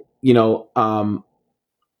 So,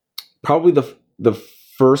 probably the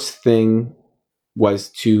first thing was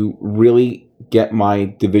to really get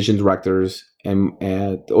my division directors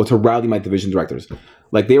or to rally my division directors.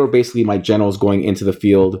 Like they were basically my generals going into the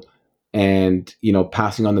field and,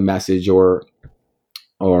 passing on the message or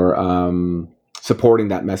supporting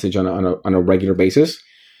that message on a regular basis.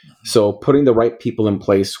 So putting the right people in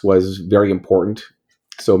place was very important.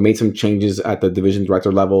 So made some changes at the division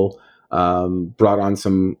director level. Brought on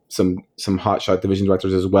some hotshot division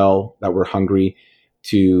directors as well that were hungry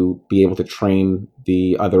to be able to train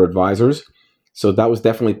the other advisors. So that was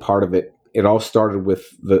definitely part of it. It all started with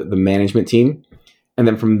the management team, and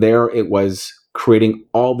then from there it was creating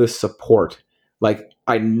all this support. Like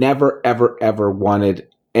I never ever ever wanted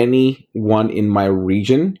anyone in my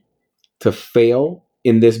region to fail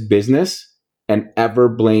in this business and ever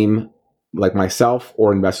blame like myself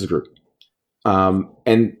or Investors Group.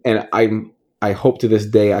 And I hope to this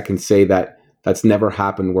day I can say that that's never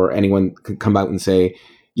happened where anyone can come out and say,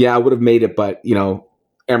 yeah, I would have made it, but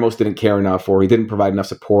Ermos didn't care enough, or he didn't provide enough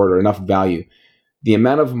support or enough value. The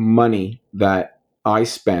amount of money that I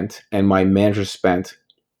spent and my manager spent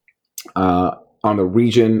on the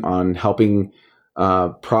region, on helping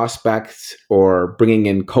prospects or bringing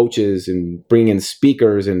in coaches and bringing in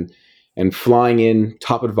speakers and flying in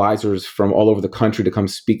top advisors from all over the country to come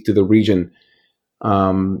speak to the region.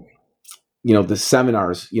 The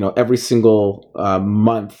seminars, every single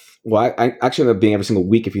month. Well, I actually ended up being every single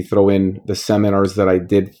week if you throw in the seminars that I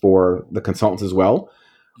did for the consultants as well.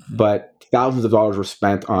 But thousands of dollars were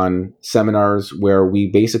spent on seminars where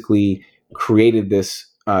we basically created this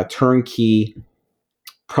turnkey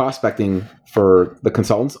prospecting for the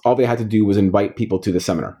consultants. All they had to do was invite people to the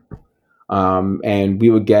seminar. And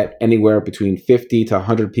we would get anywhere between 50 to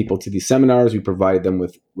 100 people to these seminars. We provided them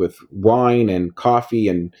with wine and coffee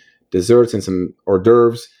and desserts and some hors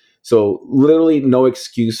d'oeuvres. So literally no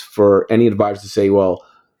excuse for any advisor to say, well,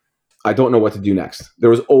 I don't know what to do next.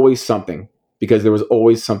 There was always something, because there was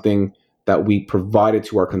always something that we provided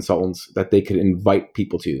to our consultants that they could invite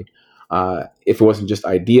people to. If it wasn't just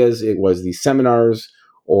ideas, it was these seminars,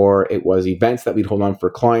 or it was events that we'd hold on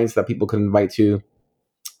for clients that people could invite to.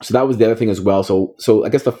 So that was the other thing as well. So I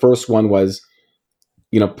guess the first one was,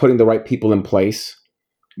 putting the right people in place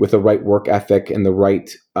with the right work ethic and the right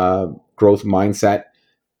growth mindset.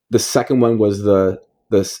 The second one was the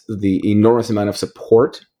enormous amount of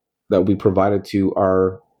support that we provided to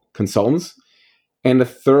our consultants. And the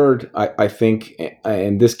third, I think,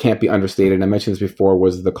 and this can't be understated, and I mentioned this before,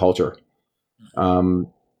 was the culture.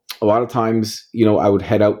 A lot of times, I would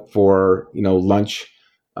head out for, lunch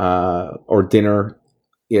or dinner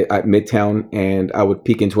at Midtown, and I would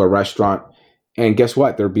peek into a restaurant, and guess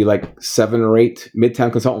what? There'd be like 7 or 8 Midtown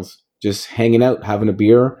consultants just hanging out, having a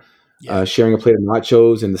beer, sharing a plate of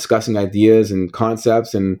nachos, and discussing ideas and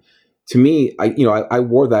concepts. And to me, I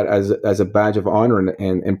wore that as a badge of honor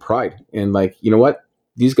and pride. And like, you know what?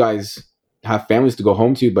 These guys have families to go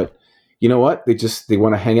home to, but you know what? They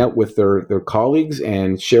want to hang out with their colleagues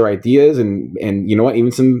and share ideas, and you know what?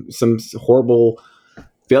 Even some horrible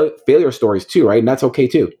failure stories too, right? And that's okay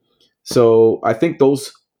too. So I think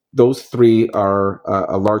those 3 are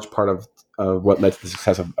a large part of what led to the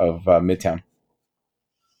success of Midtown.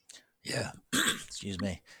 Yeah. Excuse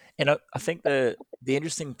me. And I think the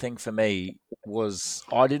interesting thing for me was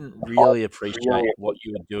I didn't really appreciate what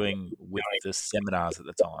you were doing with the seminars at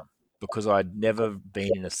the time, because I'd never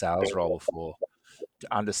been in a sales role before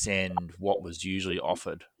to understand what was usually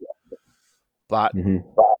offered. But Mm-hmm.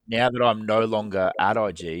 now that I'm no longer at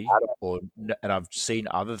IG, and I've seen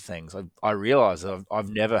other things, I realize I've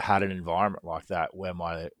never had an environment like that where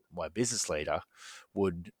my business leader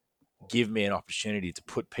would give me an opportunity to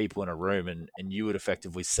put people in a room, and you would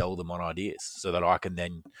effectively sell them on ideas so that I can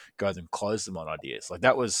then go and close them on ideas. Like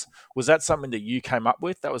was that something that you came up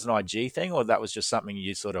with? That was an IG thing, or that was just something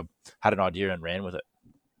you sort of had an idea and ran with it?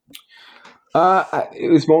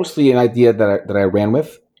 It was mostly an idea that I ran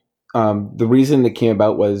with. The reason it came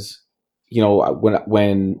about was,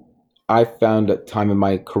 when I found a time in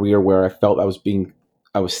my career where I felt I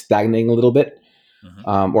was stagnating a little bit,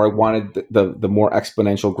 Hmm. or I wanted the more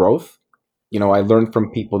exponential growth. I learned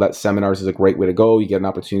from people that seminars is a great way to go. You get an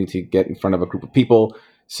opportunity to get in front of a group of people.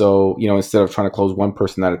 So, instead of trying to close one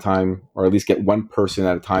person at a time, or at least get one person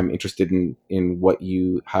at a time interested in what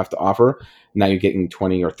you have to offer, now you're getting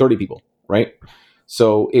 20 or 30 people, right?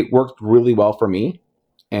 So it worked really well for me.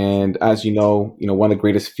 And as one of the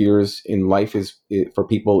greatest fears in life for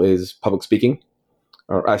people is public speaking,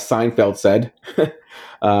 or as Seinfeld said,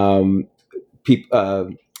 um, peop,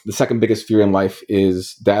 the second biggest fear in life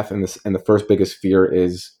is death, and the first biggest fear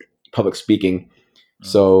is public speaking. Mm.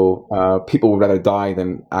 So people would rather die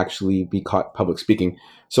than actually be caught public speaking.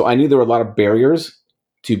 So I knew there were a lot of barriers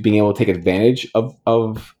to being able to take advantage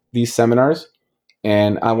of these seminars,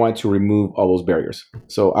 and I wanted to remove all those barriers.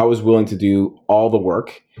 So I was willing to do all the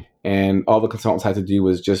work, and all the consultants had to do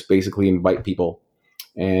was just basically invite people.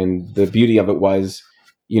 And the beauty of it was,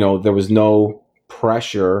 there was no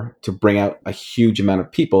pressure to bring out a huge amount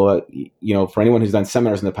of people. For anyone who's done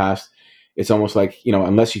seminars in the past, it's almost like,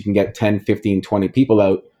 unless you can get 10, 15, 20 people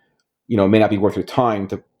out, it may not be worth your time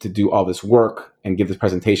to do all this work and give this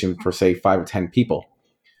presentation for, say, 5 or 10 people.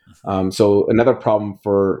 So another problem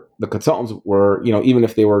for the consultants were, even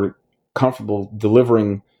if they were comfortable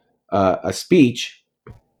delivering a speech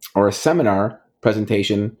or a seminar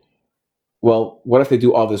presentation, well, what if they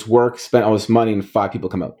do all this work, spend all this money, and 5 people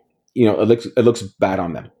come out? It looks bad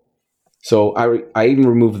on them. So I even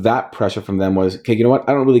removed that pressure from them. Was, okay, you know what?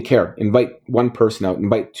 I don't really care. Invite one person out.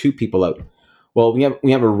 Invite 2 people out. Well, we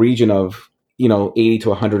have a region of 80 to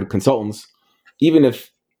 100 consultants. Even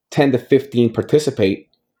if 10 to 15 participate,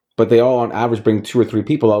 but they all on average bring 2 or 3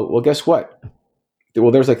 people out. Well, guess what?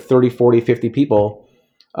 Well, there's like 30, 40, 50 people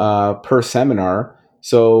per seminar.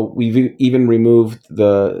 So we've even removed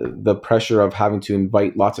the pressure of having to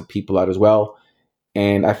invite lots of people out as well.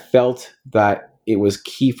 And I felt that it was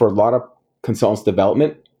key for a lot of consultants'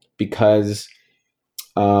 development, because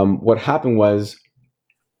what happened was,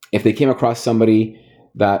 if they came across somebody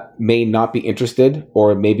that may not be interested,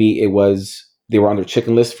 or maybe they were on their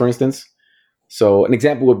chicken list, for instance. So an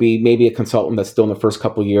example would be maybe a consultant that's still in the first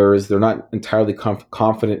couple of years. They're not entirely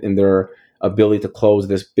confident in their ability to close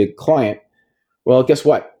this big client. Well, guess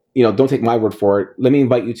what? Don't take my word for it. Let me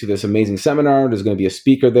invite you to this amazing seminar. There's going to be a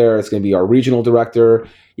speaker there. It's going to be our regional director.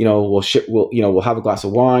 We'll have a glass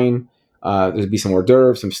of wine. There'll be some hors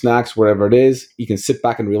d'oeuvres, some snacks, whatever it is. You can sit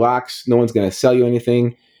back and relax. No one's going to sell you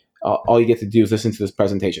anything. All you get to do is listen to this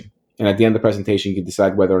presentation. And at the end of the presentation, you can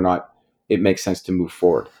decide whether or not it makes sense to move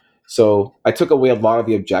forward. So I took away a lot of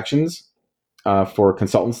the objections for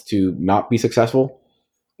consultants to not be successful.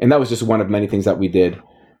 And that was just one of many things that we did.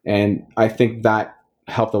 And I think that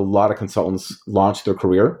helped a lot of consultants launch their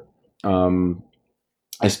career,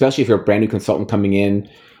 especially if you're a brand new consultant coming in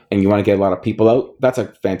and you want to get a lot of people out. That's a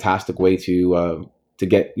fantastic way to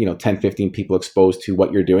get 10, 15 people exposed to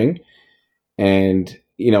what you're doing. And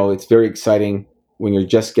it's very exciting when you're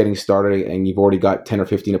just getting started and you've already got 10 or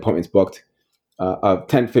 15 appointments booked,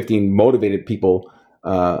 10, 15 motivated people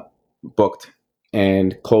booked,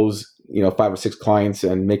 and close 5 or 6 clients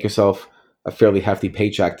and make yourself a fairly hefty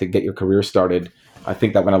paycheck to get your career started. I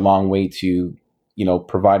think that went a long way to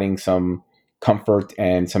providing some comfort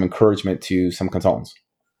and some encouragement to some consultants.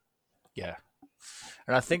 Yeah,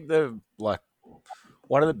 and I think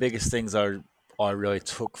one of the biggest things I really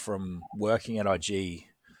took from working at IG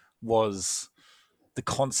was the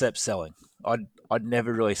concept selling. I'd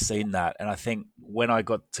never really seen that, and I think when I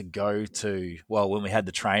got to go to when we had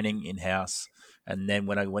the training in house, and then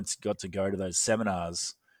when I got to go to those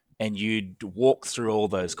seminars, and you'd walk through all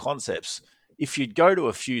those concepts. If you'd go to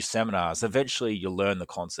a few seminars, eventually you'll learn the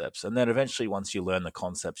concepts, and then eventually once you learn the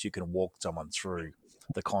concepts, you can walk someone through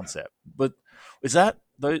the concept. But is that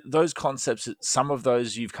those concepts? Some of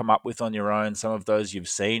those you've come up with on your own, some of those you've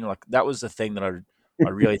seen. Like that was the thing that I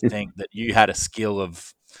really think that you had a skill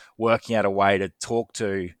of working out a way to talk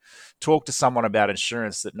to someone about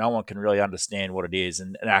insurance that no one can really understand what it is,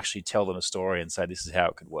 and actually tell them a story and say this is how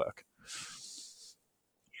it could work.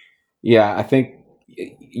 Yeah, I think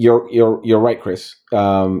you're right, Chris.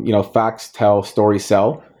 Facts tell, stories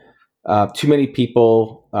sell. Too many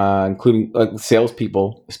people, including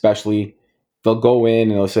salespeople, especially, they'll go in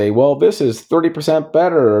and they'll say, "Well, this is 30%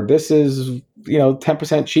 better, or this is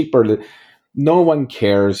 10% cheaper." No one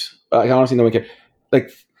cares. Honestly, no one cares. Like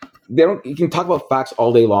they don't. You can talk about facts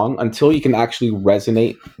all day long until you can actually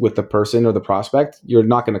resonate with the person or the prospect. You're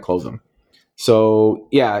not going to close them. So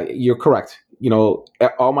yeah, you're correct.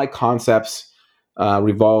 All my concepts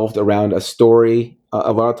revolved around a story.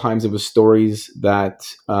 A lot of times it was stories that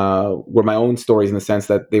were my own stories, in the sense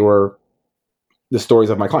that they were the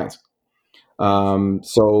stories of my clients.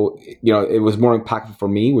 So it was more impactful for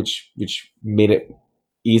me, which made it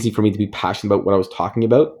easy for me to be passionate about what I was talking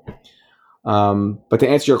about. But to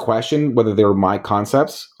answer your question, whether they were my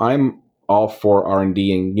concepts, I'm all for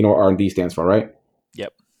R&D, and you know what R&D stands for, right?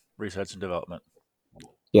 Yep, research and development.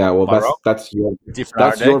 Yeah, well, Am I wrong? that's your Different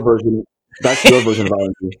that's your R&D. version. That's your version of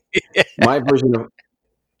R&D. My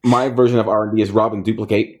version of R&D is rob and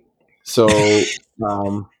duplicate. So,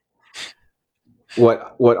 um,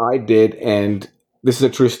 what I did, and this is a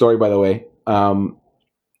true story, by the way.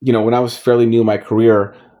 When I was fairly new in my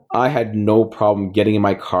career, I had no problem getting in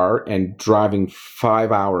my car and driving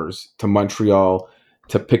 5 hours to Montreal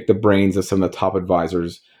to pick the brains of some of the top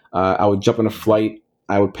advisors. I would jump on a flight.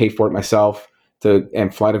 I would pay for it myself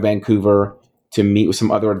and fly to Vancouver to meet with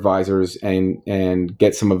some other advisors and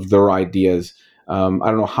get some of their ideas. I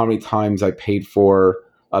don't know how many times I paid for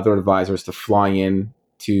other advisors to fly in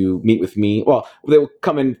to meet with me. Well, they would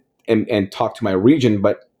come in and talk to my region,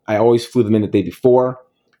 but I always flew them in the day before,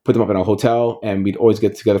 put them up in a hotel, and we'd always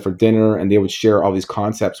get together for dinner, and they would share all these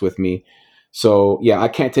concepts with me. So yeah, I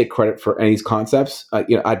can't take credit for any of these concepts.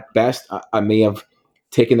 At best, I may have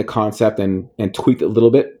taken the concept and tweaked it a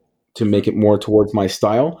little bit to Mhm. make it more towards my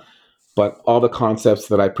style. But all the concepts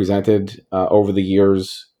that I presented over the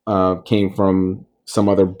years came from some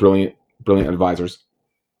other brilliant advisors.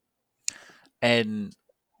 And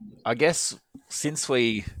I guess since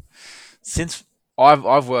we since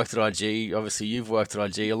I've worked at IG, obviously you've worked at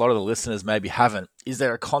IG, a lot of the listeners maybe haven't. Is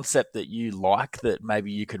there a concept that you like that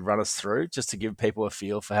maybe you could run us through just to give people a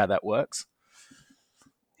feel for how that works?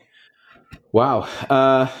 Wow.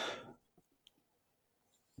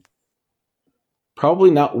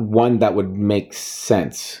 Probably not one that would make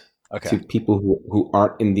sense Okay. to people who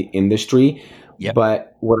aren't in the industry. Yep.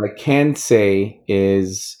 But what I can say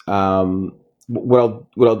is, what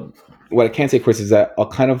I can say, Chris, is that I'll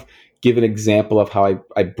kind of give an example of how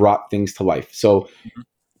I brought things to life. So, Mhm.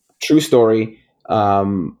 true story.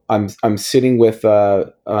 I'm sitting with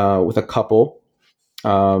a couple.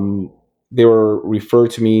 Um, they were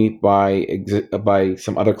referred to me by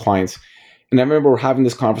some other clients, and I remember having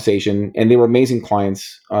this conversation, and they were amazing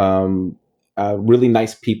clients, really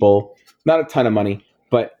nice people, not a ton of money,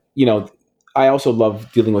 but I also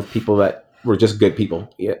love dealing with people that were just good people.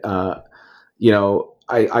 Yeah,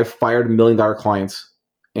 I fired $1 million clients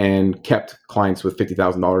and kept clients with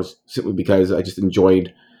 $50,000 simply because I just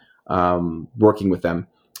enjoyed working with them.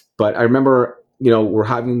 But I remember, we're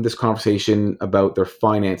having this conversation about their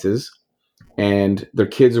finances, and their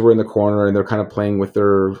kids were in the corner and they're kind of playing with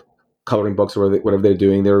their coloring books or whatever they're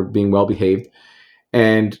doing. They're being well behaved,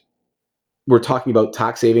 and we're talking about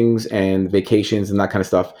tax savings and vacations and that kind of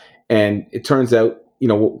stuff. And it turns out,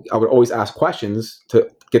 I would always ask questions to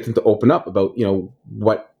get them to open up about,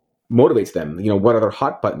 what motivates them, what are their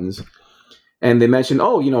hot buttons. And they mentioned,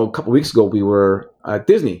 oh, a couple of weeks ago we were at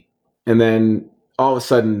Disney, and then all of a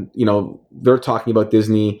sudden, they're talking about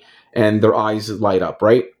Disney, and their eyes light up,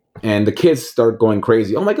 right? And the kids start going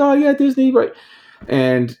crazy. Oh my god, yeah, Disney, right?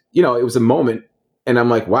 And it was a moment, and I'm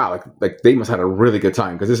like, wow, like they must have had a really good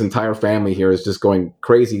time because this entire family here is just going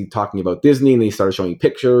crazy talking about Disney, and they started showing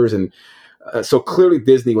pictures, and so clearly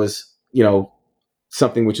Disney was,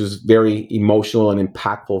 something which was very emotional and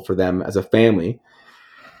impactful for them as a family.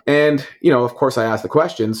 And of course, I asked the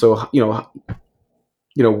question. So do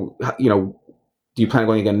you plan on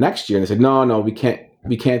going again next year? And they said, no, no, we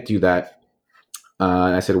can't do that.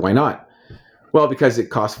 And I said, why not? Well, because it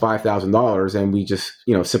costs $5,000, and we just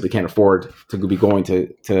simply can't afford to be going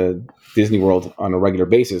to Disney World on a regular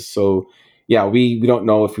basis. So yeah, we don't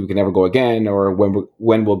know if we can ever go again, or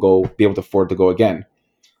when we'll go be able to afford to go again.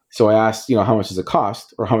 So I asked, how much does it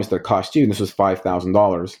cost, or how much did it cost you? And this was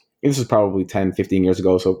 $5,000. This was probably 10, 15 years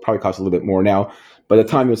ago, so it probably costs a little bit more now. But at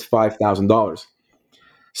the time, it was $5,000.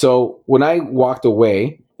 So when I walked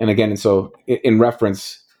away, and again, and so in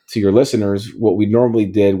reference to your listeners, what we normally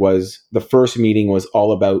did was the first meeting was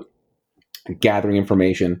all about gathering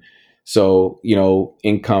information. So,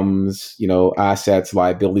 incomes, assets,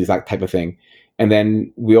 liabilities, that type of thing. And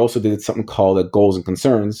then we also did something called a goals and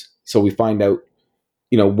concerns. So we find out,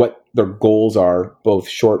 what their goals are, both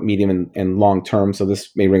short, medium, and long term. So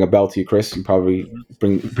this may ring a bell to you, Chris. You probably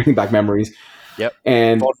Mhm. bring back memories. Yep.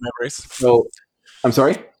 And Fond memories. so, I'm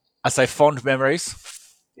sorry, I say fond memories.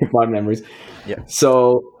 fond memories. Yep.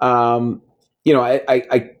 So, I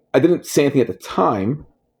didn't say anything at the time,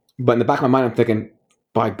 but in the back of my mind, I'm thinking,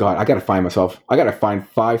 by God, I got to find myself. I got to find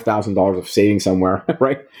 $5,000 of savings somewhere,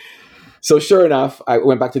 right? So sure enough, I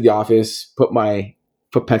went back to the office, put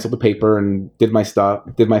pencil to paper, and did my stuff,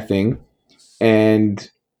 did my thing,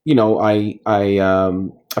 and I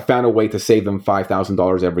found a way to save them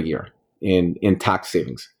 $5,000 every year in tax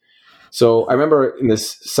savings. So I remember in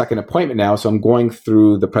this second appointment now, so I'm going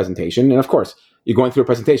through the presentation. And of course, you're going through a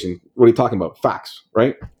presentation. What are you talking about? Facts,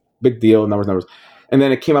 right? Big deal, numbers, numbers. And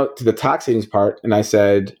then it came out to the tax savings part, and I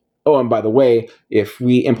said, oh, and by the way, if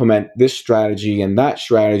we implement this strategy and that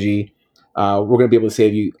strategy, we're going to be able to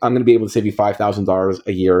save you, I'm going to be able to save you $5,000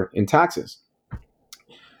 a year in taxes.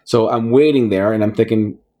 So I'm waiting there, and I'm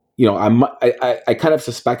thinking, I kind of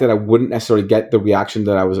suspected I wouldn't necessarily get the reaction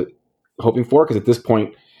that I was hoping for, because at this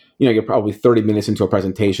point, you're probably 30 minutes into a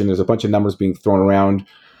presentation. There's a bunch of numbers being thrown around.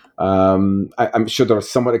 I'm sure they're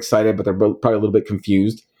somewhat excited, but they're probably a little bit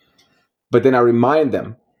confused. But then I remind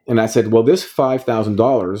them, and I said, well, this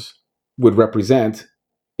 $5,000 would represent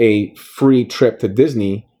a free trip to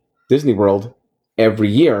Disney World every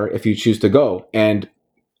year if you choose to go. And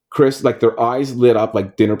Chris, like, their eyes lit up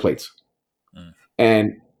like dinner plates. Mm.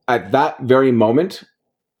 And at that very moment,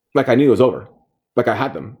 like, I knew it was over. Like, I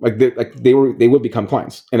had them. Like they would become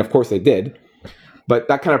clients, and of course they did. But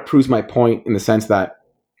that kind of proves my point in the sense that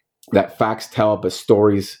facts tell but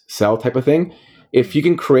stories sell type of thing. If you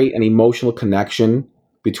can create an emotional connection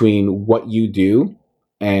between what you do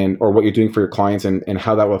or what you're doing for your clients, and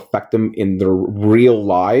how that will affect them in their real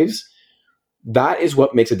lives, that is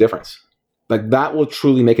what makes a difference. Like, that will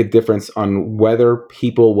truly make a difference on whether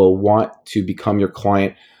people will want to become your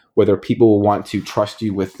client, whether people will want to trust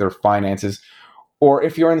you with their finances, or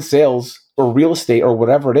if you're in sales or real estate or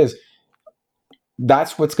whatever it is.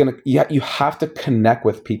 That's what's gonna, you have to connect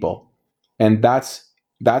with people, and that's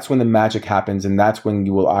when the magic happens, and that's when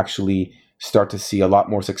you will actually start to see a lot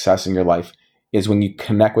more success in your life, is when you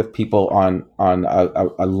connect with people on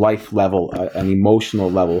a life level, an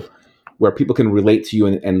emotional level, where people can relate to you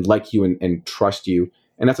and like you and trust you.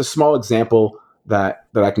 And that's a small example that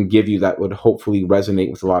I can give you that would hopefully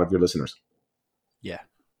resonate with a lot of your listeners. Yeah.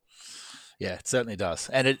 Yeah, it certainly does.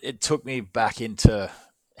 And it took me back into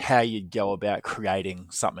how you'd go about creating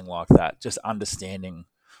something like that, just understanding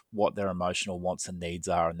what their emotional wants and needs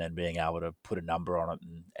are, and then being able to put a number on it,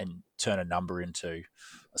 and turn a number into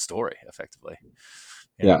a story effectively.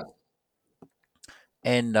 You know? Yeah.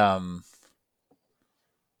 And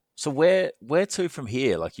so where to from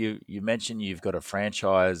here? Like, you mentioned you've got a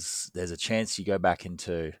franchise. There's a chance you go back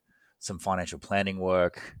into some financial planning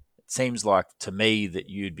work. It seems like to me that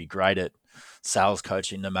you'd be great at sales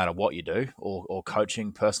coaching no matter what you do, or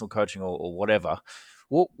coaching, personal coaching, or whatever.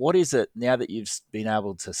 What is it now that you've been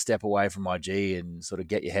able to step away from IG and sort of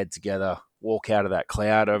get your head together, walk out of that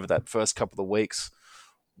cloud over that first couple of weeks?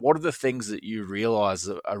 What are the things that you realize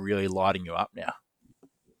are really lighting you up now?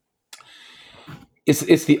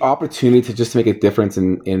 It's the opportunity to just make a difference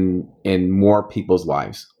in more people's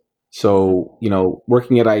lives. Mm-hmm. So,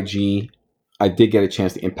 working at IG, I did get a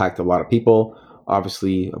chance to impact a lot of people.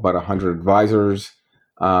 Obviously, about 100 advisors,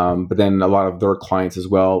 but then a lot of their clients as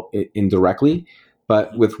well, indirectly.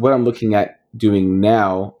 But Mm-hmm. with what I'm looking at doing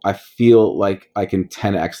now, I feel like I can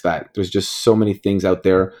 10x that. There's just so many things out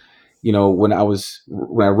there. When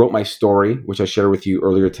I wrote my story, which I shared with you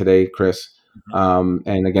earlier today, Chris, Mm-hmm.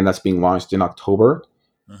 and again, that's being launched in October.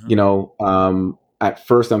 Mm-hmm. At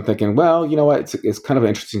first I'm thinking, well, you know what, it's kind of an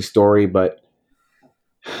interesting story, but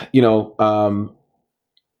you know, um,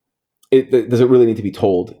 does it really need to be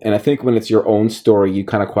told? And I think when it's your own story, you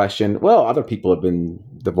kind of question, well, other people have been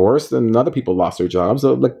divorced and other people lost their jobs,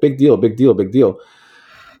 so like, big deal, big deal, big deal.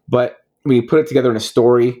 But when you put it together in a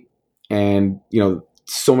story, and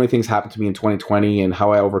so many things happened to me in 2020 and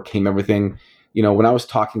how I overcame everything. When I was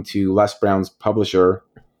talking to Les Brown's publisher,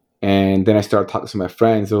 and then I started talking to my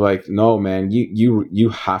friends. They're like, "No, man, you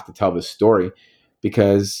have to tell this story,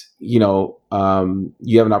 because you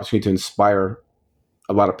have an opportunity to inspire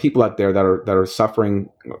a lot of people out there that are suffering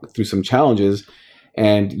through some challenges,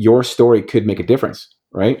 and your story could make a difference,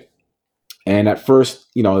 right?" And at first,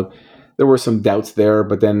 there were some doubts there,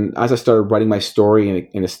 but then as I started writing my story,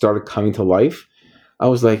 and it started coming to life, I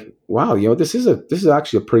was like, "Wow, this is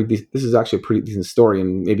actually a pretty decent story."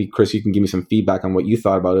 And maybe, Chris, you can give me some feedback on what you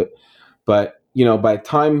thought about it. But by the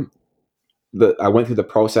time I went through the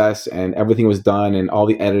process and everything was done, and all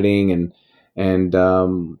the editing, and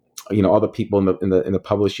all the people in the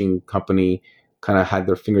publishing company kind of had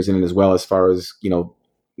their fingers in it as well, as far as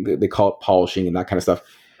they call it polishing and that kind of stuff.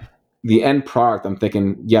 The end product, I'm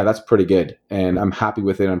thinking, yeah, that's pretty good, and I'm happy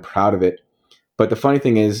with it. I'm proud of it. But the funny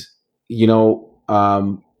thing is,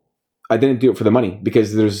 I didn't do it for the money,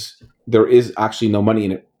 because there is actually no money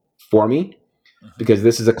in it for me, Mm-hmm. because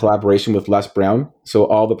this is a collaboration with Les Brown. So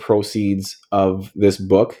all the proceeds of this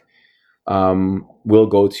book will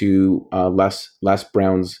go to Les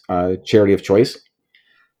Brown's charity of choice.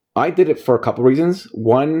 I did it for a couple reasons.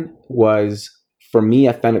 One was, for me,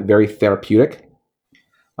 I found it very therapeutic.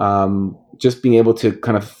 Just being able to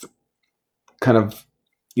kind of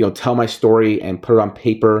tell my story and put it on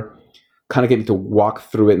paper, kind of get me to walk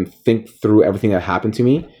through it and think through everything that happened to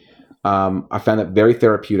me. I found it very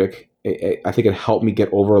therapeutic. I think it helped me get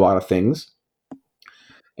over a lot of things.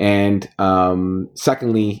 And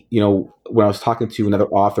secondly, when I was talking to another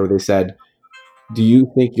author, they said, "Do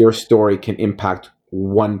you think your story can impact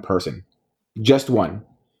one person, just one.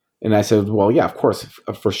 And I said, well, yeah, of course,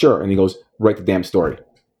 for sure. And he goes, write the damn story.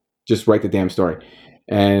 Just write the damn story.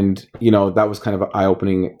 And, that was kind of an eye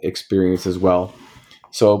opening experience as well.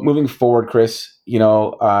 So moving forward, Chris,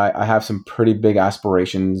 I have some pretty big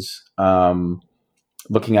aspirations,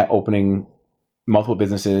 looking at opening multiple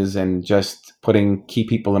businesses and just putting key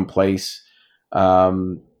people in place,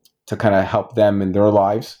 to kind of help them in their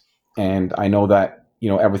lives. And I know that,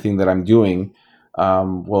 everything that I'm doing,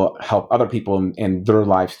 will help other people in their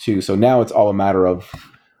lives too. So now it's all a matter of,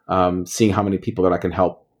 seeing how many people that I can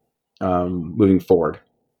help, moving forward.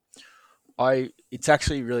 It's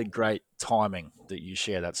actually really great timing that you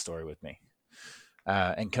share that story with me.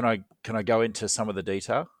 And can I go into some of the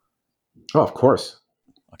detail? Oh, of course.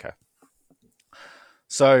 Okay.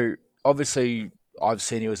 So obviously, I've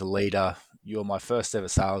seen you as a leader. You're my first ever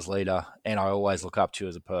sales leader, and I always look up to you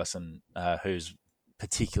as a person who's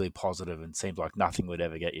particularly positive and seems like nothing would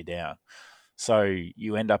ever get you down. So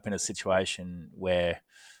you end up in a situation where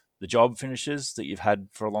the job finishes that you've had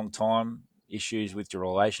for a long time, issues with your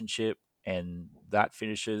relationship, and that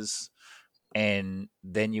finishes, and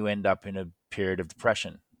then you end up in a period of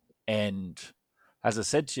depression. And as I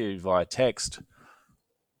said to you via text,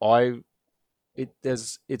 I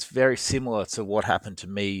it's very similar to what happened to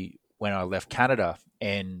me when I left Canada.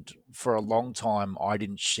 And for a long time, I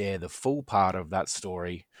didn't share the full part of that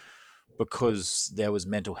story because there was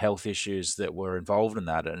mental health issues that were involved in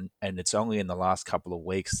that. And it's only in the last couple of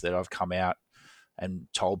weeks that I've come out and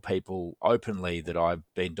told people openly that I've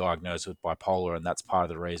been diagnosed with bipolar, and that's part of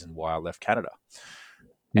the reason why I left Canada.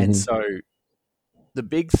 And Mm-hmm. so the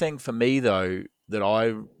big thing for me, though, that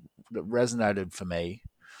resonated for me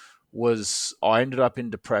was I ended up in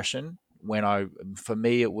depression when for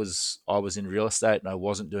me, I was in real estate and I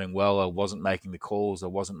wasn't doing well. I wasn't making the calls. I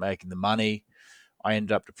wasn't making the money. I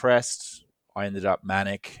ended up depressed. I ended up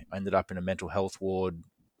manic. I ended up in a mental health ward.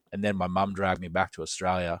 And then my mum dragged me back to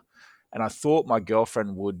Australia. And I thought my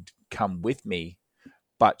girlfriend would come with me,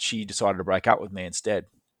 but she decided to break up with me instead.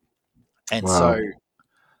 And so Wow.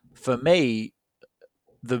 for me,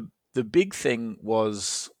 the big thing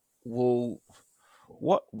was, well,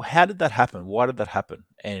 how did that happen? Why did that happen?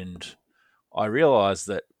 And I realized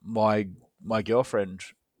that my girlfriend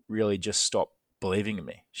really just stopped believing in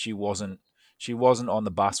me. She wasn't on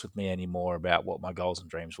the bus with me anymore about what my goals and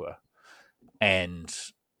dreams were. And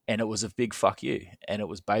and it was a big fuck you. And it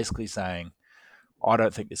was basically saying, I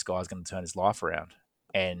don't think this guy's going to turn his life around.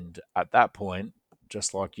 And at that point,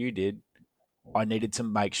 just like you did, I needed to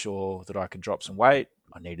make sure that I could drop some weight.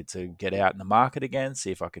 I needed to get out in the market again,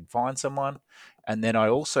 see if I could find someone. And then I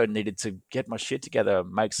also needed to get my shit together,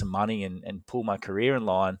 make some money, and pull my career in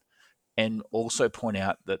line. And also point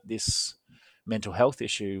out that this mental health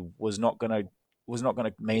issue was not going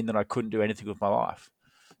to mean that I couldn't do anything with my life.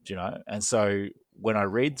 Do you know? And so when I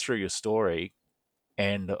read through your story,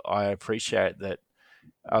 and I appreciate that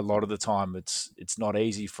a lot of the time it's not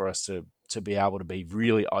easy for us to be able to be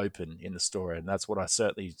really open in the story, and that's what I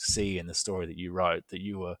certainly see in the story that you wrote, that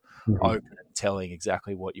you were Mm-hmm. open and telling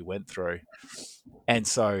exactly what you went through. And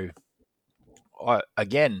so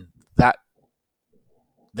again, that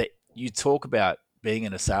you talk about being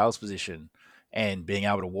in a sales position and being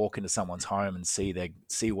able to walk into someone's home and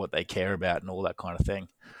see what they care about and all that kind of thing.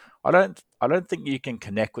 I don't think you can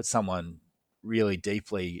connect with someone really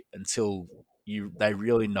deeply until they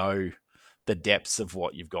really know the depths of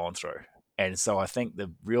what you've gone through. And so I think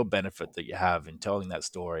the real benefit that you have in telling that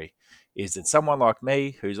story is that someone like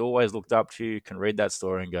me, who's always looked up to you, can read that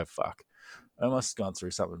story and go, fuck, Omos has gone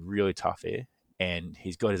through something really tough here, and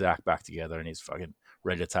he's got his act back together and he's fucking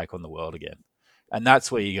ready to take on the world again. And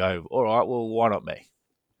that's where you go, all right, well, why not me?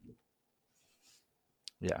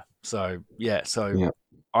 Yeah. So yeah. So Yeah.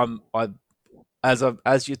 I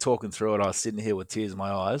as you're talking through it, I was sitting here with tears in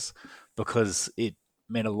my eyes because it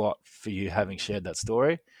meant a lot for you having shared that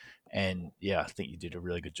story. And yeah, I think you did a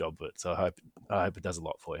really good job with it. So I hope it does a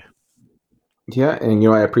lot for you. Yeah, and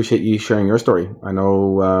I appreciate you sharing your story. I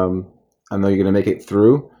know you're going to make it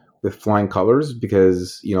through with flying colors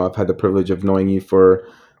because I've had the privilege of knowing you for,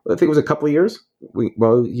 I think it was a couple of years.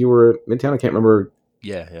 You were Midtown. I can't remember.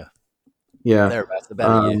 Yeah, yeah. Yeah, Thereabouts,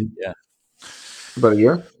 about a year. um, Yeah. about a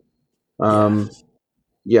year. Yeah. Um,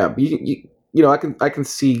 yeah, but I can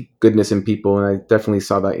see goodness in people, and I definitely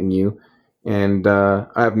saw that in you, and I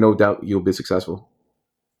have no doubt you'll be successful.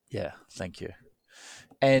 Yeah. Thank you.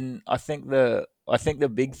 And I think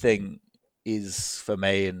the big thing is for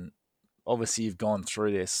me, and obviously you've gone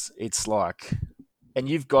through this. It's like, and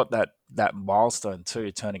you've got that milestone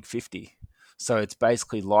too, turning 50. So it's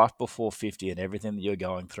basically life before 50 and everything that you're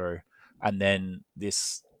going through, and then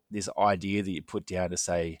this idea that you put down to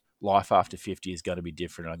say life after 50 is going to be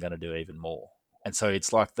different. And I'm going to do even more. And so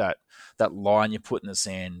it's like that line you put in the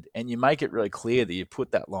sand, and you make it really clear that you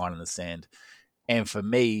put that line in the sand. And for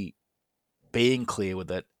me, being clear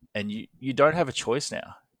with it, and you don't have a choice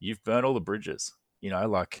now. You've burned all the bridges.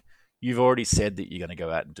 Like you've already said that you're going to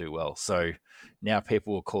go out and do well. So now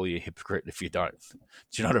people will call you a hypocrite if you don't.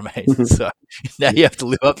 Do you know what I mean? So now you have to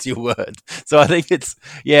live up to your word. So I think it's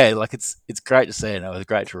great to see, and it was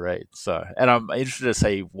great to read. So, and I'm interested to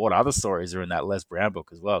see what other stories are in that Les Brown book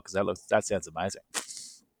as well, because that sounds amazing.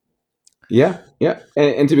 Yeah, yeah.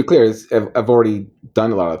 And to be clear, I've already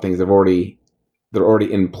done a lot of things. They're already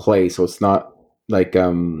in play, so it's not like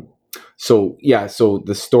so yeah. So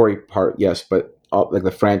the story part, yes, but like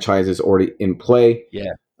the franchise is already in play. Yeah,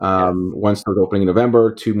 yeah, One starts opening in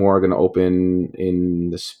November. Two more are going to open in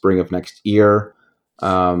the spring of next year.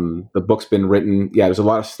 The book's been written. Yeah, there's a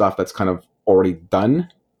lot of stuff that's kind of already done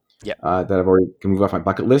yeah, that I've already can move off my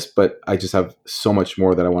bucket list. But I just have so much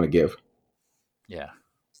more that I want to give. yeah.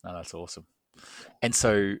 No, that's awesome. And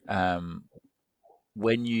so, how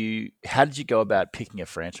did you go about picking a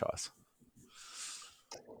franchise?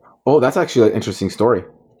 Oh, that's actually an interesting story.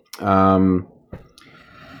 Um,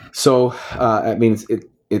 I mean,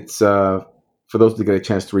 it's for those who get a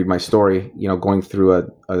chance to read my story. Going through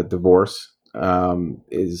a divorce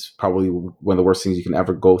is probably one of the worst things you can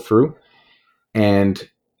ever go through. And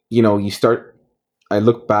you start. I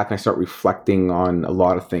look back and I start reflecting on a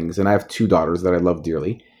lot of things. And I have two daughters that I love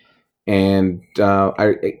dearly. And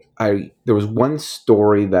there was one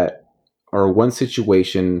story or one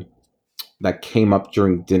situation that came up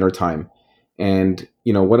during dinner time. And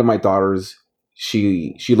one of my daughters,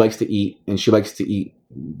 she likes to eat, and she likes to eat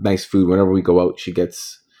nice food. Whenever we go out, she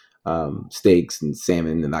gets steaks and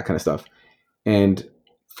salmon and that kind of stuff. And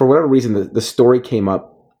for whatever reason, the story came up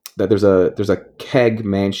that there's a keg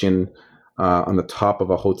mansion on the top of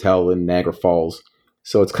a hotel in Niagara Falls.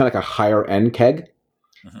 So it's kind of like a higher end keg.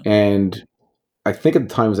 Hmm. And I think at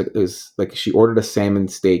the time it was like she ordered a salmon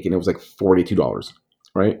steak and it was like $42,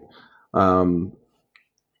 right? Um,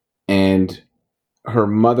 and her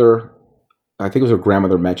mother, I think it was her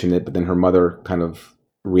grandmother mentioned it, but then her mother kind of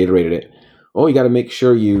reiterated it. Oh, you got to make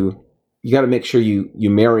sure you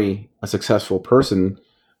marry a successful person,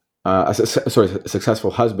 a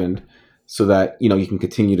successful husband, so that you can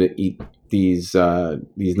continue to eat these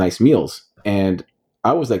nice meals. And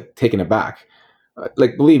I was like taken aback.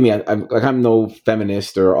 Like, believe me, I'm no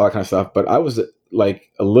feminist or all that kind of stuff, but I was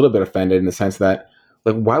like a little bit offended in the sense that,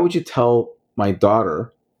 like, why would you tell my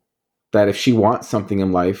daughter that if she wants something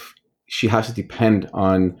in life, she has to depend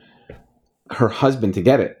on her husband to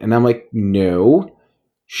get it? And I'm like, no,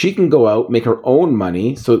 she can go out, make her own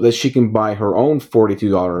money so that she can buy her own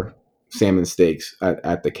 $42 salmon steaks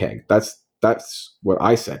at the keg. That's what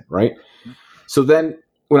I said, right? So then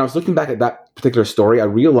when I was looking back at that particular story, I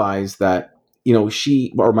realized that,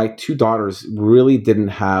 she or my two daughters really didn't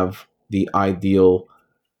have the ideal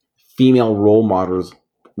female role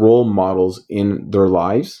models in their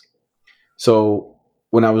lives. So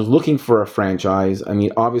when I was looking for a franchise, I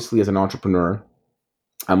mean, obviously as an entrepreneur,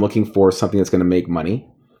 I'm looking for something that's going to make money.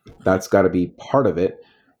 Hmm. That's got to be part of it.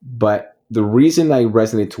 But the reason I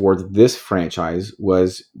resonated towards this franchise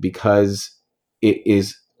was because it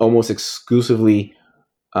is almost exclusively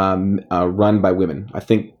run by women. I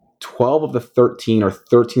think 12 of the 13 or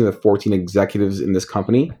 13 of the 14 executives in this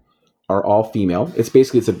company are all female. It's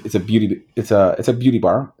a beauty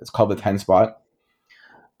bar. It's called the 10 Spot.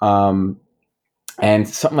 Um, and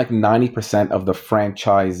something like 90% of the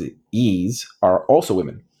franchisees are also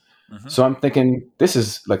women. Hmm. So I'm thinking this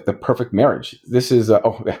is like the perfect marriage. This is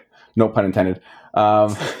no pun intended.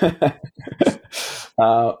 uh,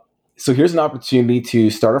 so here's an opportunity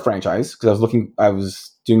to start a franchise because I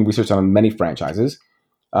was doing research on many franchises.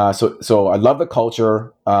 So I love the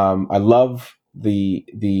culture. I love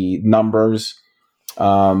the numbers.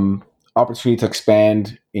 Opportunity to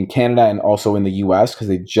expand in Canada and also in the US because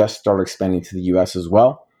they just started expanding to the US as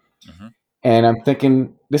well. Hmm. And I'm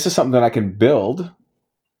thinking this is something that I can build,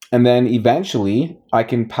 and then eventually I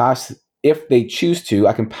can pass, if they choose to,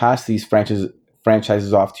 I can pass these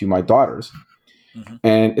franchises off to my daughters. Hmm.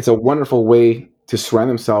 And it's a wonderful way to surround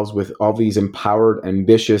themselves with all these empowered,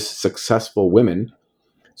 ambitious, successful women.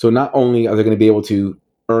 So not only are they going to be able to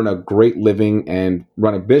earn a great living and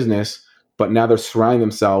run a business, but now they're surrounding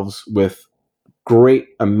themselves with great,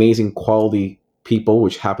 amazing quality people,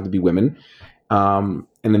 which happen to be women. And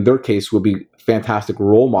in their case, will be fantastic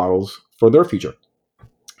role models for their future.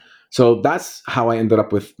 So that's how I ended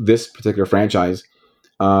up with this particular franchise.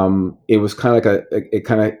 It was kind of like it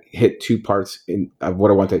kind of hit two parts of what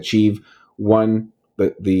I want to achieve. One,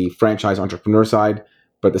 the franchise entrepreneur side,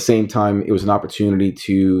 but at the same time, it was an opportunity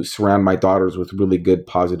to surround my daughters with really good,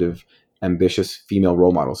 positive, ambitious female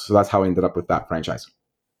role models. So that's how I ended up with that franchise.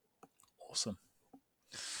 Awesome.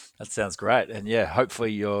 That sounds great. And yeah,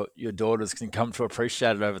 hopefully your daughters can come to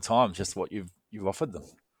appreciate it over time, just what you've offered them.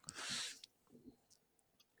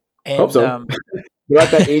 Hope And so. They're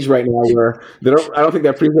at that age right now where they don't. I don't think they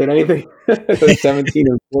appreciate anything. They're 17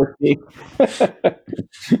 and 14.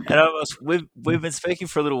 and we've been speaking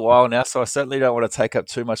for a little while now, so I certainly don't want to take up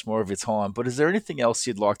too much more of your time. But is there anything else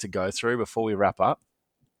you'd like to go through before we wrap up?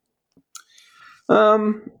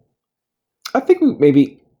 Um, I think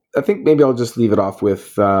maybe I'll just leave it off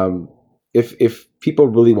with if people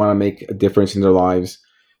really want to make a difference in their lives,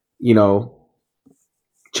 you know,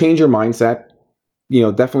 change your mindset. You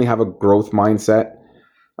know, definitely have a growth mindset.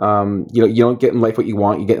 You know, you don't get in life what you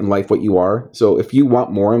want; you get in life what you are. So if you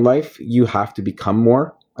want more in life, you have to become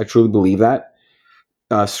more. I truly believe that.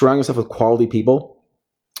 Surround yourself with quality people.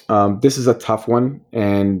 This is a tough one,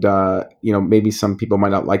 and you know, maybe some people might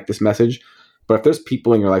not like this message, but if there's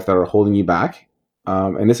people in your life that are holding you back,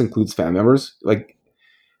 and this includes family members, like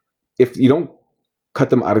if you don't cut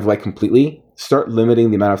them out of life completely, start limiting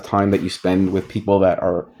the amount of time that you spend with people that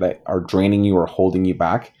are draining you or holding you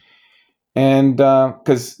back. And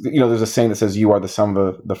because you know, there's a saying that says you are the sum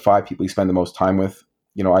of the five people you spend the most time with.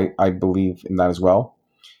 You know, I believe in that as well.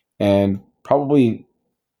 And probably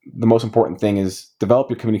the most important thing is develop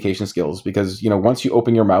your communication skills, because you know, once you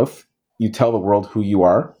open your mouth, you tell the world who you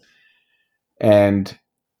are. And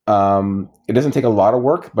it doesn't take a lot of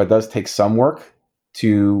work, but it does take some work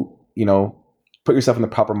to, you know, put yourself in the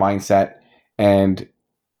proper mindset. And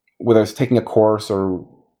whether it's taking a course or,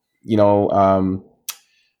 you know,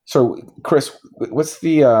 so Chris, what's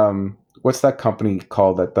that company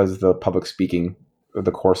called that does the public speaking,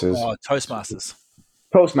 the courses? Oh, Toastmasters.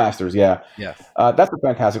 Toastmasters, yeah. Yeah. That's a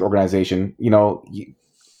fantastic organization. You know,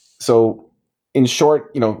 so in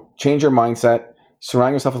short, you know, change your mindset,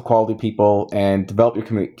 surround yourself with quality people, and develop your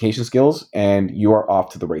communication skills, and you are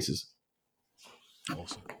off to the races.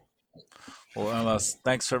 Awesome. Well, Amos,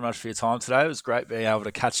 thanks very much for your time today. It was great being able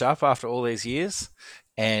to catch up after all these years,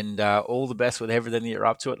 and all the best with everything that you're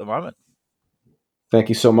up to at the moment. Thank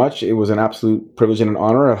you so much. It was an absolute privilege and an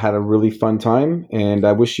honor. I've had a really fun time, and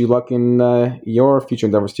I wish you luck in your future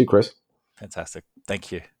endeavors too, Chris. Fantastic.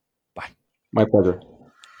 Thank you. Bye. My pleasure.